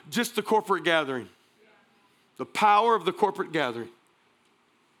spirit. Just the corporate gathering. The power of the corporate gathering.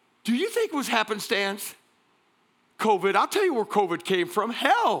 Do you think it was happenstance? COVID. I'll tell you where COVID came from.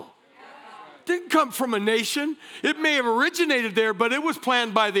 Hell. Didn't come from a nation. It may have originated there, but it was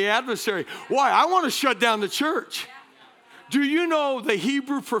planned by the adversary. Why? I want to shut down the church. Do you know the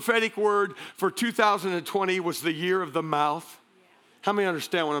Hebrew prophetic word for 2020 was the year of the mouth? How many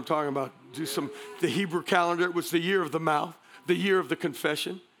understand what I'm talking about? The Hebrew calendar, it was the year of the mouth, the year of the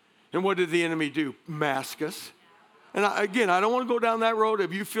confession. And what did the enemy do? Mask us. And I don't want to go down that road.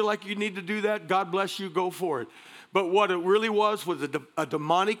 If you feel like you need to do that, God bless you, go for it. But what it really was a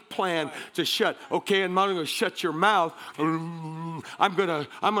demonic plan to shut. Okay, I'm not going to shut your mouth. I'm going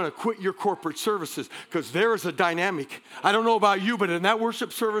to quit your corporate services because there is a dynamic. I don't know about you, but in that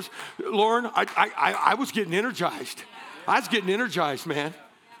worship service, Lauren, I was getting energized. I was getting energized, man.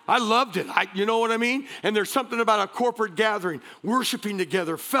 I loved it. You know what I mean? And there's something about a corporate gathering, worshiping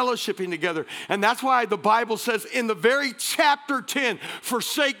together, fellowshipping together. And that's why the Bible says in the very chapter 10,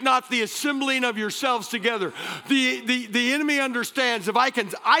 forsake not the assembling of yourselves together. The enemy understands if I can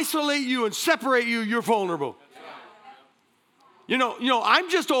isolate you and separate you, you're vulnerable. I'm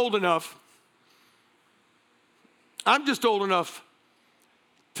just old enough. I'm just old enough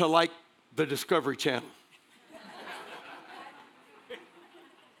to like the Discovery Channel.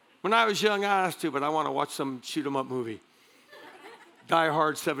 When I was young, I asked to, but I want to watch some shoot-'em-up movie. Die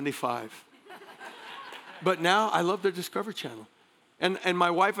Hard 75. But now I love the Discovery Channel. And my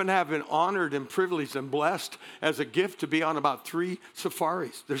wife and I have been honored and privileged and blessed as a gift to be on about 3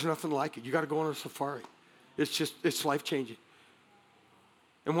 safaris. There's nothing like it. You got to go on a safari. It's life-changing.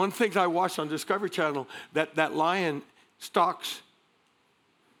 And one thing I watched on Discovery Channel, that lion stalks.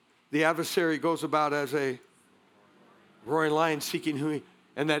 The adversary goes about as a roaring lion seeking who he,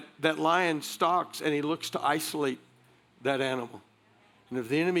 and that lion stalks and he looks to isolate that animal. And if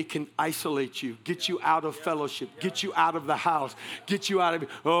the enemy can isolate you, get you out of fellowship, get you out of the house, get you out of,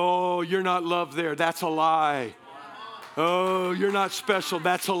 oh, you're not loved there, that's a lie. Oh, you're not special,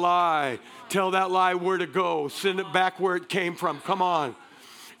 that's a lie. Tell that lie where to go. Send it back where it came from. Come on.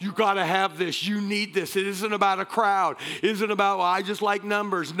 You got to have this. You need this. It isn't about a crowd. It isn't about, well, I just like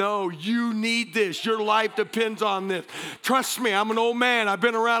numbers. No, you need this. Your life depends on this. Trust me, I'm an old man. I've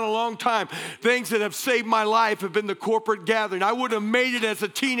been around a long time. Things that have saved my life have been the corporate gathering. I wouldn't have made it as a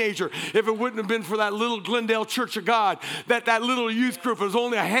teenager if it wouldn't have been for that little Glendale Church of God, that little youth group. It was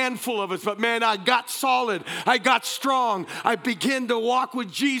only a handful of us. But man, I got solid. I got strong. I began to walk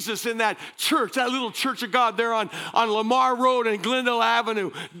with Jesus in that church, that little Church of God there on Lamar Road and Glendale Avenue.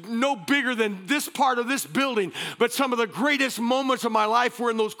 No bigger than this part of this building, but some of the greatest moments of my life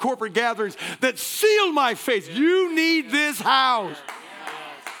were in those corporate gatherings that sealed my faith. You need this house.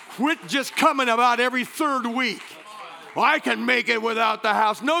 Quit just coming about every third week. Well, I can make it without the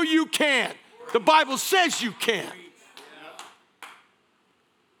house. No, you can't. The Bible says you can't.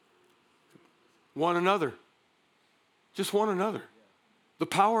 One another. Just one another. The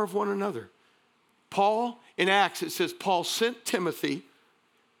power of one another. Paul, in Acts, it says Paul sent Timothy.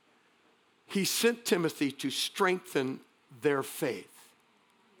 He sent Timothy to strengthen their faith.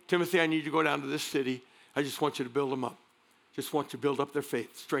 Timothy, I need you to go down to this city. I just want you to build them up. Just want you to build up their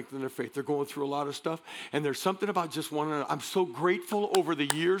faith, strengthen their faith. They're going through a lot of stuff, and there's something about just one another. I'm so grateful over the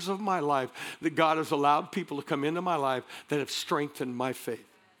years of my life that God has allowed people to come into my life that have strengthened my faith.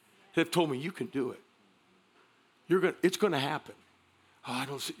 They've told me, you can do it. It's going to happen. Oh, I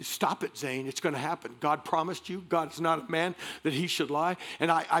don't see. Stop it, Zane. It's going to happen. God promised you. God is not a man that he should lie. And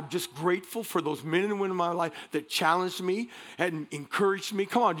I'm just grateful for those men and women in my life that challenged me and encouraged me.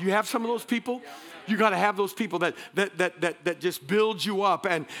 Come on, do you have some of those people? You got to have those people that just build you up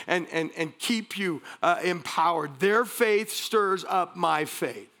and keep you empowered. Their faith stirs up my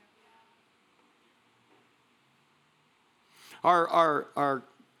faith. Our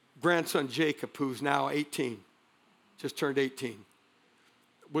grandson Jacob, who's now 18, just turned 18.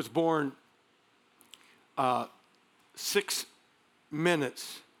 Was born 6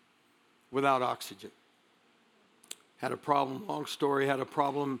 minutes without oxygen. Had a problem, long story, had a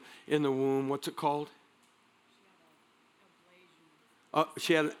problem in the womb. What's it called?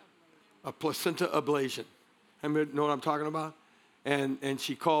 She had a placenta ablation. Anybody know what I'm talking about? And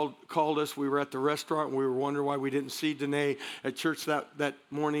she called us. We were at the restaurant, and we were wondering why we didn't see Danae at church that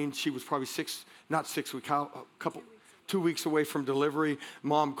morning. She was probably 2 weeks away from delivery.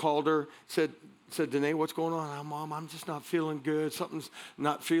 Mom called her, said, Danae, what's going on? Oh, Mom, I'm just not feeling good. Something's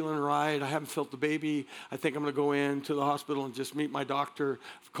not feeling right. I haven't felt the baby. I think I'm going to go into the hospital and just meet my doctor.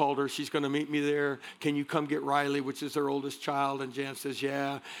 I've called her. She's going to meet me there. Can you come get Riley, which is their oldest child? And Jan says,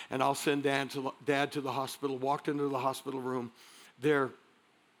 yeah. And I'll send Dad to the hospital. Walked into the hospital room. There,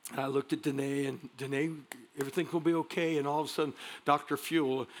 I looked at Danae, and Danae, everything will be okay. And all of a sudden, Dr.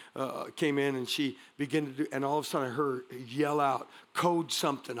 Fuel came in, and she began to do, and all of a sudden I heard her yell out, code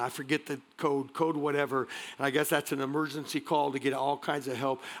something. I forget the code whatever. And I guess that's an emergency call to get all kinds of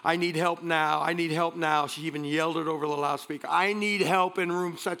help. I need help now. I need help now. She even yelled it over the loudspeaker. I need help in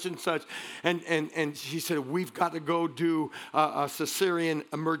room such and such. And she said, we've got to go do a cesarean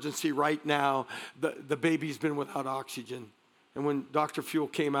emergency right now. The baby's been without oxygen. And when Dr. Fuel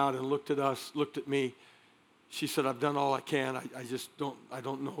came out and looked at us, looked at me, she said, I've done all I can. I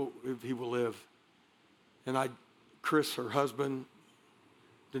don't know if he will live. And Chris, her husband,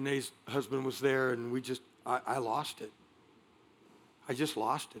 Danae's husband was there, and I lost it. I just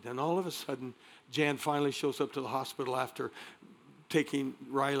lost it. And all of a sudden, Jan finally shows up to the hospital after taking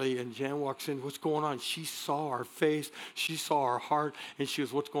Riley, and Jan walks in. What's going on? She saw our face. She saw our heart, and she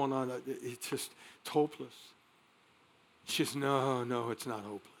goes, what's going on? It's hopeless. She says, no, it's not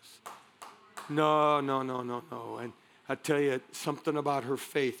hopeless. No. And I tell you, something about her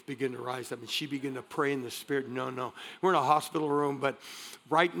faith began to rise up, and she began to pray in the Spirit. No. We're in a hospital room, but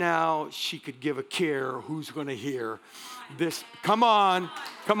right now she could give a care who's going to hear this. Come on.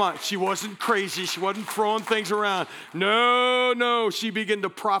 She wasn't crazy. She wasn't throwing things around. No. She began to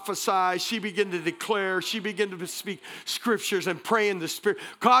prophesy. She began to declare. She began to speak scriptures and pray in the Spirit.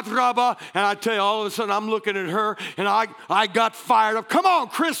 And I tell you, all of a sudden I'm looking at her and I got fired up. Come on,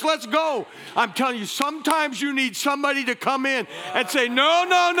 Chris, let's go. I'm telling you, sometimes you need somebody to come in and say, no.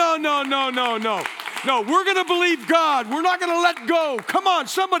 No, we're going to believe God. We're not going to let go. Come on,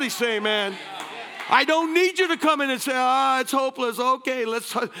 somebody say amen. I don't need you to come in and say, it's hopeless. Okay, let's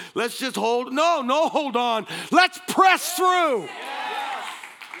just hold. No, hold on. Let's press through.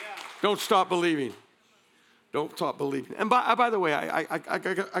 Don't stop believing. Don't stop believing. And by the way, I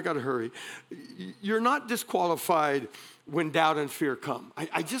got to hurry. You're not disqualified when doubt and fear come.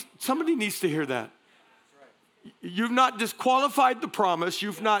 Somebody needs to hear that. You've not disqualified the promise.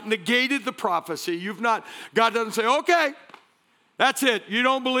 You've not negated the prophecy. God doesn't say, okay, that's it. You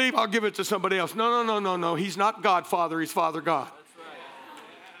don't believe, I'll give it to somebody else. No. He's not Godfather. He's Father God.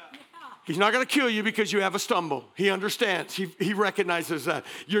 He's not going to kill you because you have a stumble. He understands. He recognizes that.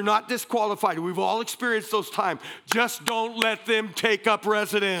 You're not disqualified. We've all experienced those times. Just don't let them take up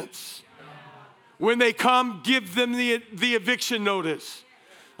residence. When they come, give them the eviction notice.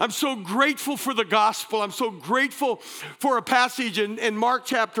 I'm so grateful for the gospel. I'm so grateful for a passage in Mark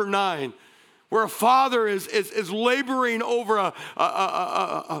chapter 9 where a father is laboring over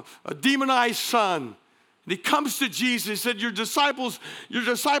a demonized son. And he comes to Jesus. He said, your disciples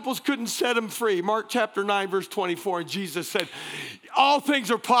couldn't set him free. Mark chapter 9, verse 24. And Jesus said, all things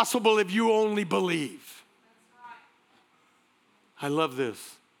are possible if you only believe. I love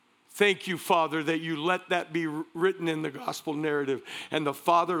this. Thank you, Father, that you let that be written in the gospel narrative. And the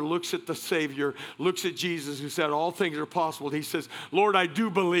Father looks at the Savior, looks at Jesus who said, all things are possible. He says, Lord, I do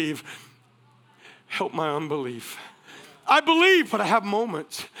believe. Help my unbelief. I believe, but I have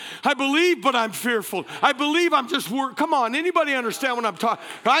moments. I believe, but I'm fearful. I believe I'm just worried. Come on, anybody understand what I'm talking?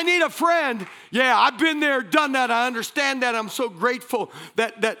 I need a friend. Yeah, I've been there, done that. I understand that. I'm so grateful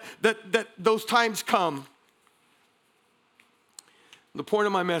that those times come. The point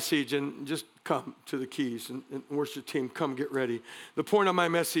of my message, and just come to the keys and worship team, come get ready. The point of my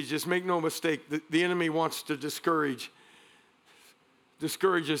message is, make no mistake, the enemy wants to discourage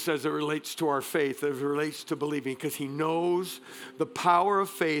us as it relates to our faith, as it relates to believing, because he knows the power of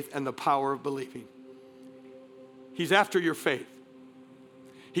faith and the power of believing. He's after your faith.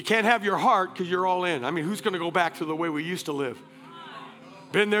 He can't have your heart because you're all in. I mean, who's going to go back to the way we used to live?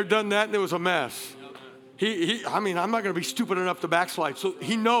 Been there, done that, and it was a mess. I'm not going to be stupid enough to backslide. So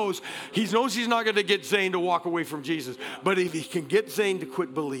he knows he's not going to get Zane to walk away from Jesus. But if he can get Zane to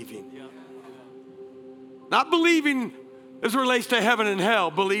quit believing. Not believing as it relates to heaven and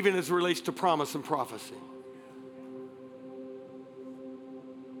hell, believing as it relates to promise and prophecy.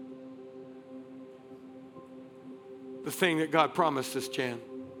 The thing that God promised us, Jan.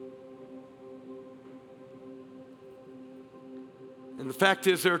 And the fact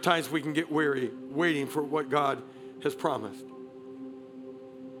is, there are times we can get weary waiting for what God has promised.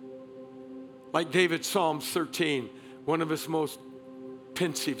 Like David's Psalms 13, one of his most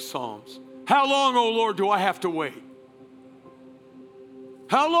pensive psalms. How long, O Lord, do I have to wait?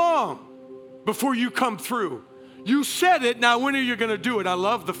 How long before you come through? You said it, now when are you going to do it? I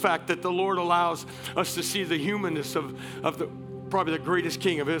love the fact that the Lord allows us to see the humanness of probably the greatest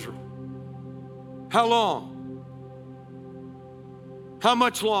king of Israel. How long? How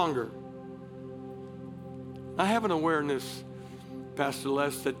much longer? I have an awareness, Pastor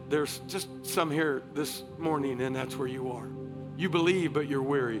Les, that there's just some here this morning, and that's where you are. You believe, but you're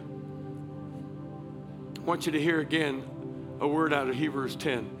weary. I want you to hear again a word out of Hebrews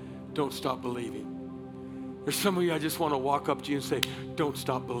 10. Don't stop believing. There's some of you, I just want to walk up to you and say, don't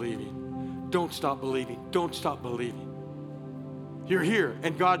stop believing. Don't stop believing. Don't stop believing. You're here,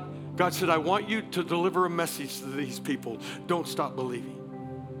 and God said, I want you to deliver a message to these people. Don't stop believing.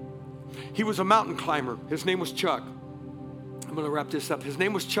 He was a mountain climber. His name was Chuck. I'm going to wrap this up. His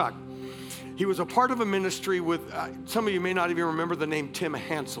name was Chuck. He was a part of a ministry with, some of you may not even remember the name Tim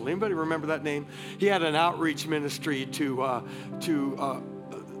Hansel. Anybody remember that name? He had an outreach ministry to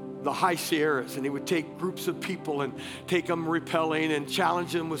the high Sierras, and he would take groups of people and take them rappelling and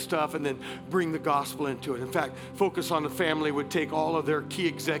challenge them with stuff and then bring the gospel into it. In fact, Focus on the Family would take all of their key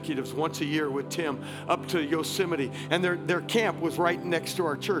executives once a year with Tim up to Yosemite, and their camp was right next to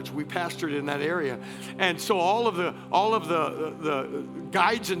our church. We pastored in that area. And so all of the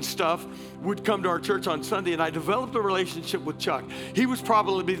guides and stuff would come to our church on Sunday, and I developed a relationship with Chuck. He was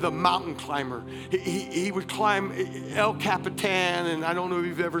probably the mountain climber. He would climb El Capitan, and I don't know if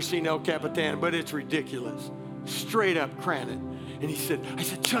you've ever seen El Capitan, but it's ridiculous. Straight up granite. And I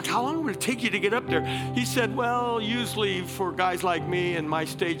said, Chuck, how long would it take you to get up there? He said, well, usually for guys like me in my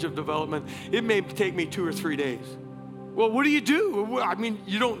stage of development, it may take me 2 or 3 days. Well, what do? I mean,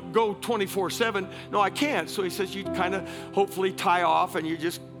 you don't go 24/7. No, I can't. So he says you kind of hopefully tie off and you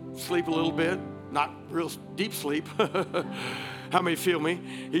just sleep a little bit, not real deep sleep. How many feel me?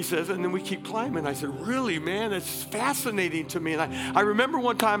 He says, and then we keep climbing. I said, really, man, it's fascinating to me. And I remember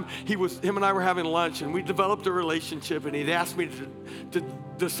one time him and I were having lunch, and we developed a relationship, and he'd asked me to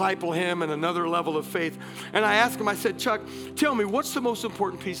disciple him in another level of faith. And I asked him, I said, Chuck, tell me, what's the most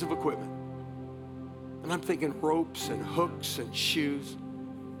important piece of equipment? And I'm thinking ropes and hooks and shoes.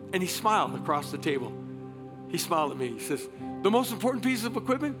 And he smiled across the table. He smiled at me. He says, the most important piece of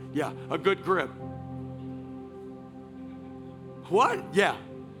equipment? Yeah, a good grip. What? Yeah.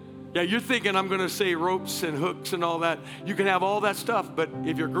 Yeah, you're thinking I'm going to say ropes and hooks and all that. You can have all that stuff, but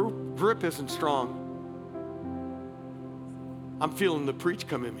if your grip isn't strong, I'm feeling the preach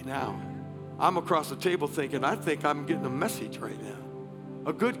come in me now. I'm across the table thinking, I think I'm getting a message right now.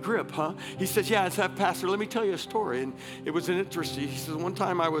 A good grip, huh? He says, yeah, it's that, Pastor, let me tell you a story. And it was an interesting. He says, one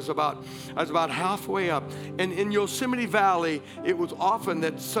time I was about halfway up. And in Yosemite Valley, it was often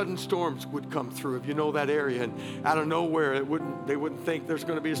that sudden storms would come through, if you know that area. And out of nowhere, they wouldn't think there's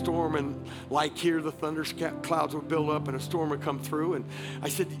going to be a storm. And like here, the thunder clouds would build up and a storm would come through. And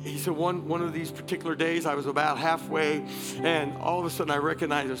he said, one of these particular days, I was about halfway. And all of a sudden, I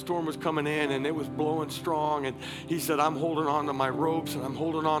recognized a storm was coming in and it was blowing strong. And he said, I'm holding on to my ropes and I'm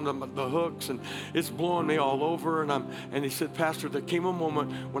holding on to the hooks and it's blowing me all over. And he said, Pastor, there came a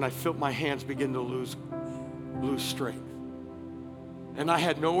moment when I felt my hands begin to lose strength. And I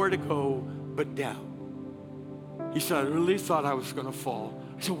had nowhere to go but down. He said, I really thought I was going to fall.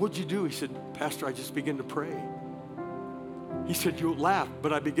 I said, what'd you do? He said, Pastor, I just began to pray. He said, you'll laugh,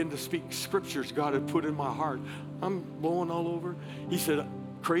 but I began to speak scriptures God had put in my heart. I'm blowing all over. He said,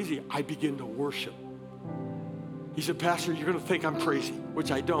 crazy, I began to worship. He said, Pastor, you're going to think I'm crazy,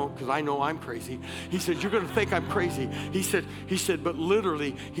 which I don't, because I know I'm crazy. He said, you're going to think I'm crazy. He said, but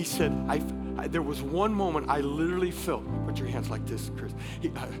literally, he said, there was one moment I literally felt, put your hands like this, Chris.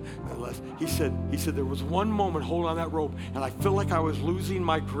 He said, there was one moment holding on that rope, and I felt like I was losing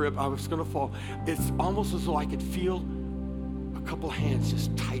my grip. I was going to fall. It's almost as though I could feel a couple hands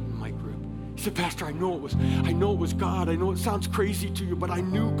just tighten my grip. He said, Pastor, I know it was God. I know it sounds crazy to you, but I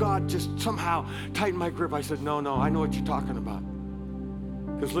knew God just somehow tightened my grip. I said, no, I know what you're talking about.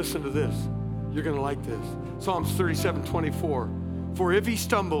 Because listen to this. You're going to like this. Psalms 37:24. For if he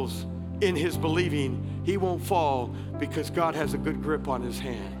stumbles in his believing, he won't fall because God has a good grip on his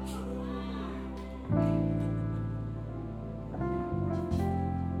hands.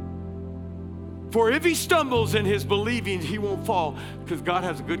 For if he stumbles in his believing, he won't fall because God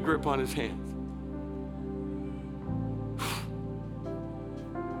has a good grip on his hands.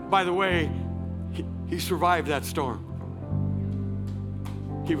 By the way, he survived that storm.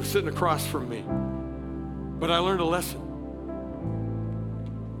 He was sitting across from me. But I learned a lesson.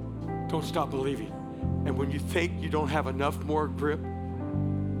 Don't stop believing. And when you think you don't have enough more grip,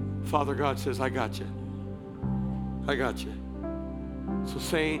 Father God says, I got you. I got you. So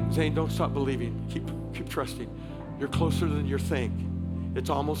Zane, don't stop believing. Keep trusting. You're closer than you think. It's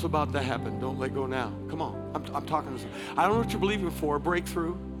almost about to happen. Don't let go now. Come on. I'm talking to you. I don't know what you're believing for. A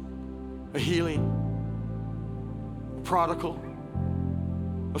breakthrough, a healing, a prodigal,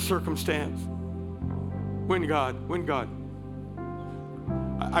 a circumstance. When God.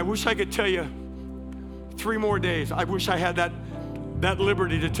 I wish I could tell you 3 more days. I wish I had that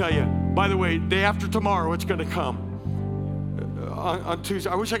liberty to tell you. By the way, day after tomorrow, it's going to come. On Tuesday.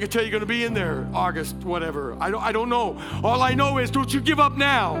 I wish I could tell you you're going to be in there August, whatever. I don't know. All I know is don't you give up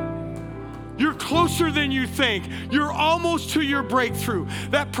now. You're closer than you think. You're almost to your breakthrough.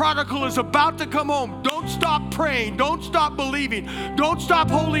 That prodigal is about to come home. Don't stop praying. Don't stop believing. Don't stop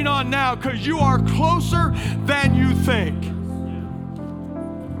holding on now because you are closer than you think.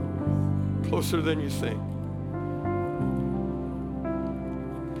 Closer than you think.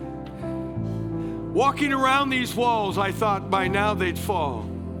 Walking around these walls, I thought by now they'd fall.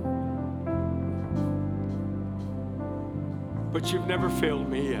 But you've never failed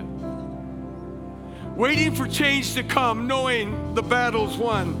me yet. Waiting for change to come, knowing the battle's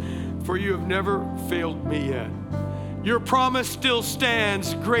won, for you have never failed me yet. Your promise still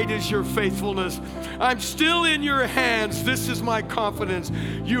stands, great is your faithfulness. I'm still in your hands, this is my confidence.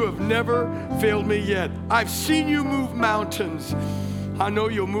 You have never failed me yet. I've seen you move mountains. I know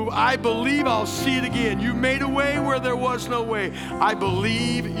you'll move. I believe I'll see it again. You made a way where there was no way. I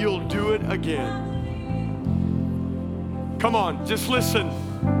believe you'll do it again. Come on, just listen.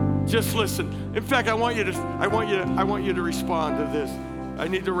 Just listen. In fact, I want you to respond to this. I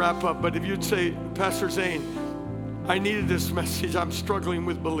need to wrap up, but if you'd say, Pastor Zane, I needed this message. I'm struggling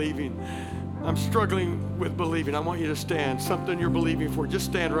with believing. I'm struggling with believing. I want you to stand. Something you're believing for. Just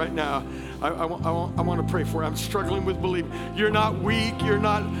stand right now. I want to pray for you. I'm struggling with believing. You're not weak. You're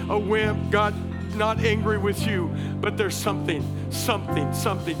not a wimp. God not angry with you, but there's something.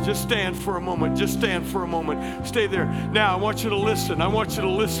 Just stand for a moment. Just stand for a moment. Stay there. Now, I want you to listen. I want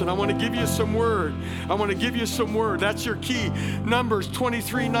to give you some word. That's your key. Numbers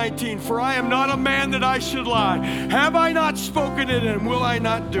 23:19. For I am not a man that I should lie. Have I not spoken it, and will I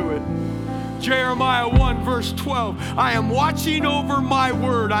not do it? Jeremiah 1 verse 12. I am watching over my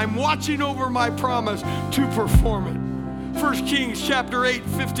word. I'm watching over my promise to perform it. 1 Kings chapter 8,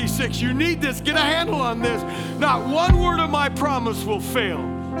 56. You need this. Get a handle on this. Not one word of my promise will fail.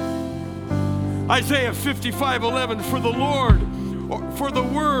 Isaiah 55:11. For the Lord, for the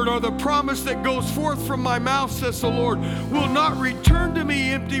word or the promise that goes forth from my mouth, says the Lord, will not return to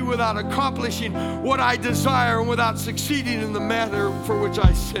me empty without accomplishing what I desire and without succeeding in the matter for which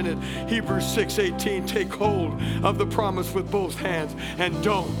I sent it. Hebrews 6:18. Take hold of the promise with both hands and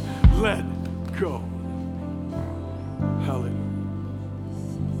don't let go. Hallelujah.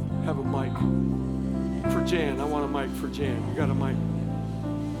 Have a mic for Jan. I want a mic for Jan. You got a mic?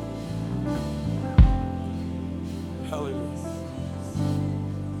 Hallelujah.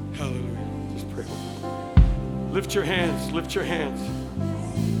 Hallelujah. Just pray. Lift your hands. Lift your hands.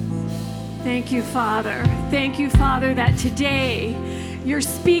 Thank you, Father. Thank you, Father, that today you're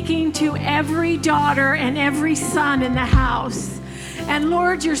speaking to every daughter and every son in the house. And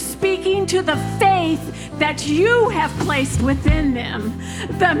Lord, you're speaking to the faith that you have placed within them,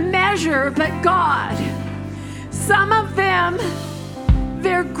 the measure, but God, some of them,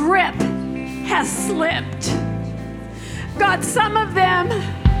 their grip has slipped. God, some of them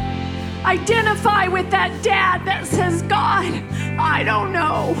identify with that dad that says, God, I don't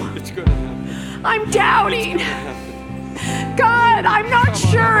know. It's going to happen. I'm doubting. God, I'm not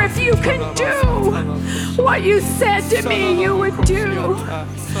sure if you can do what you said to me you would do.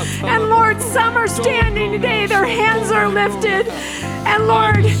 And Lord, some are standing today, their hands are lifted. And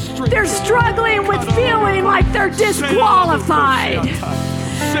Lord, they're struggling with feeling like they're disqualified.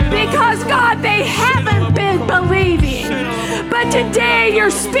 Because God, they haven't been believing. But today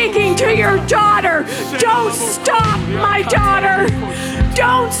you're speaking to your daughter. Don't stop, my daughter.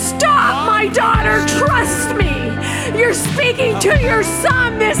 Don't stop, my daughter. Trust me. You're speaking to your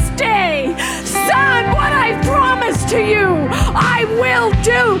son this day. Son, what I promised to you, I will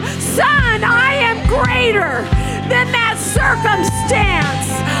do. Son, I am greater than that circumstance.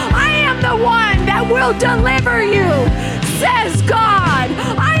 I am the one that will deliver you, says God.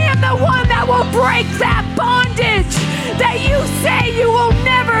 I am the one that will break that bondage that you say you will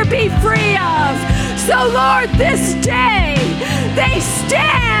never be free of. So Lord, this day they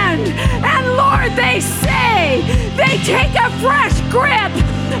stand, and Lord, they say, they take a fresh grip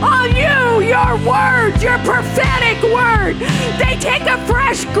on you, your word, your prophetic word. They take a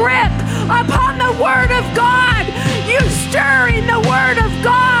fresh grip upon the word of God. You stir in the word of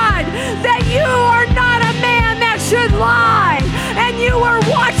God that you are not a man that should lie, and you are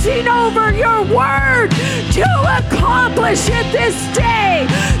watching over your word to accomplish it this day.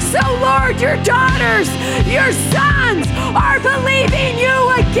 So Lord, your daughters, your sons are believing you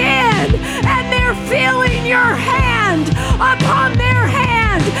again, and they're feeling your hand upon their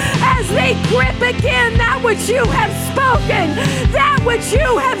hand as they grip again that which you have spoken, that which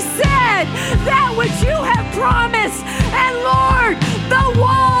you have said, that which you have promised. And Lord, the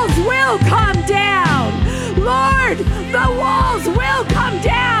walls will come down. Lord, the walls will come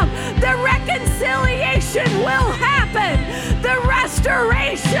down. The reconciliation will happen. The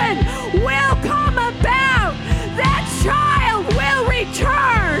restoration will come about. That child will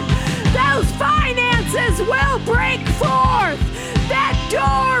return. Those finances will break.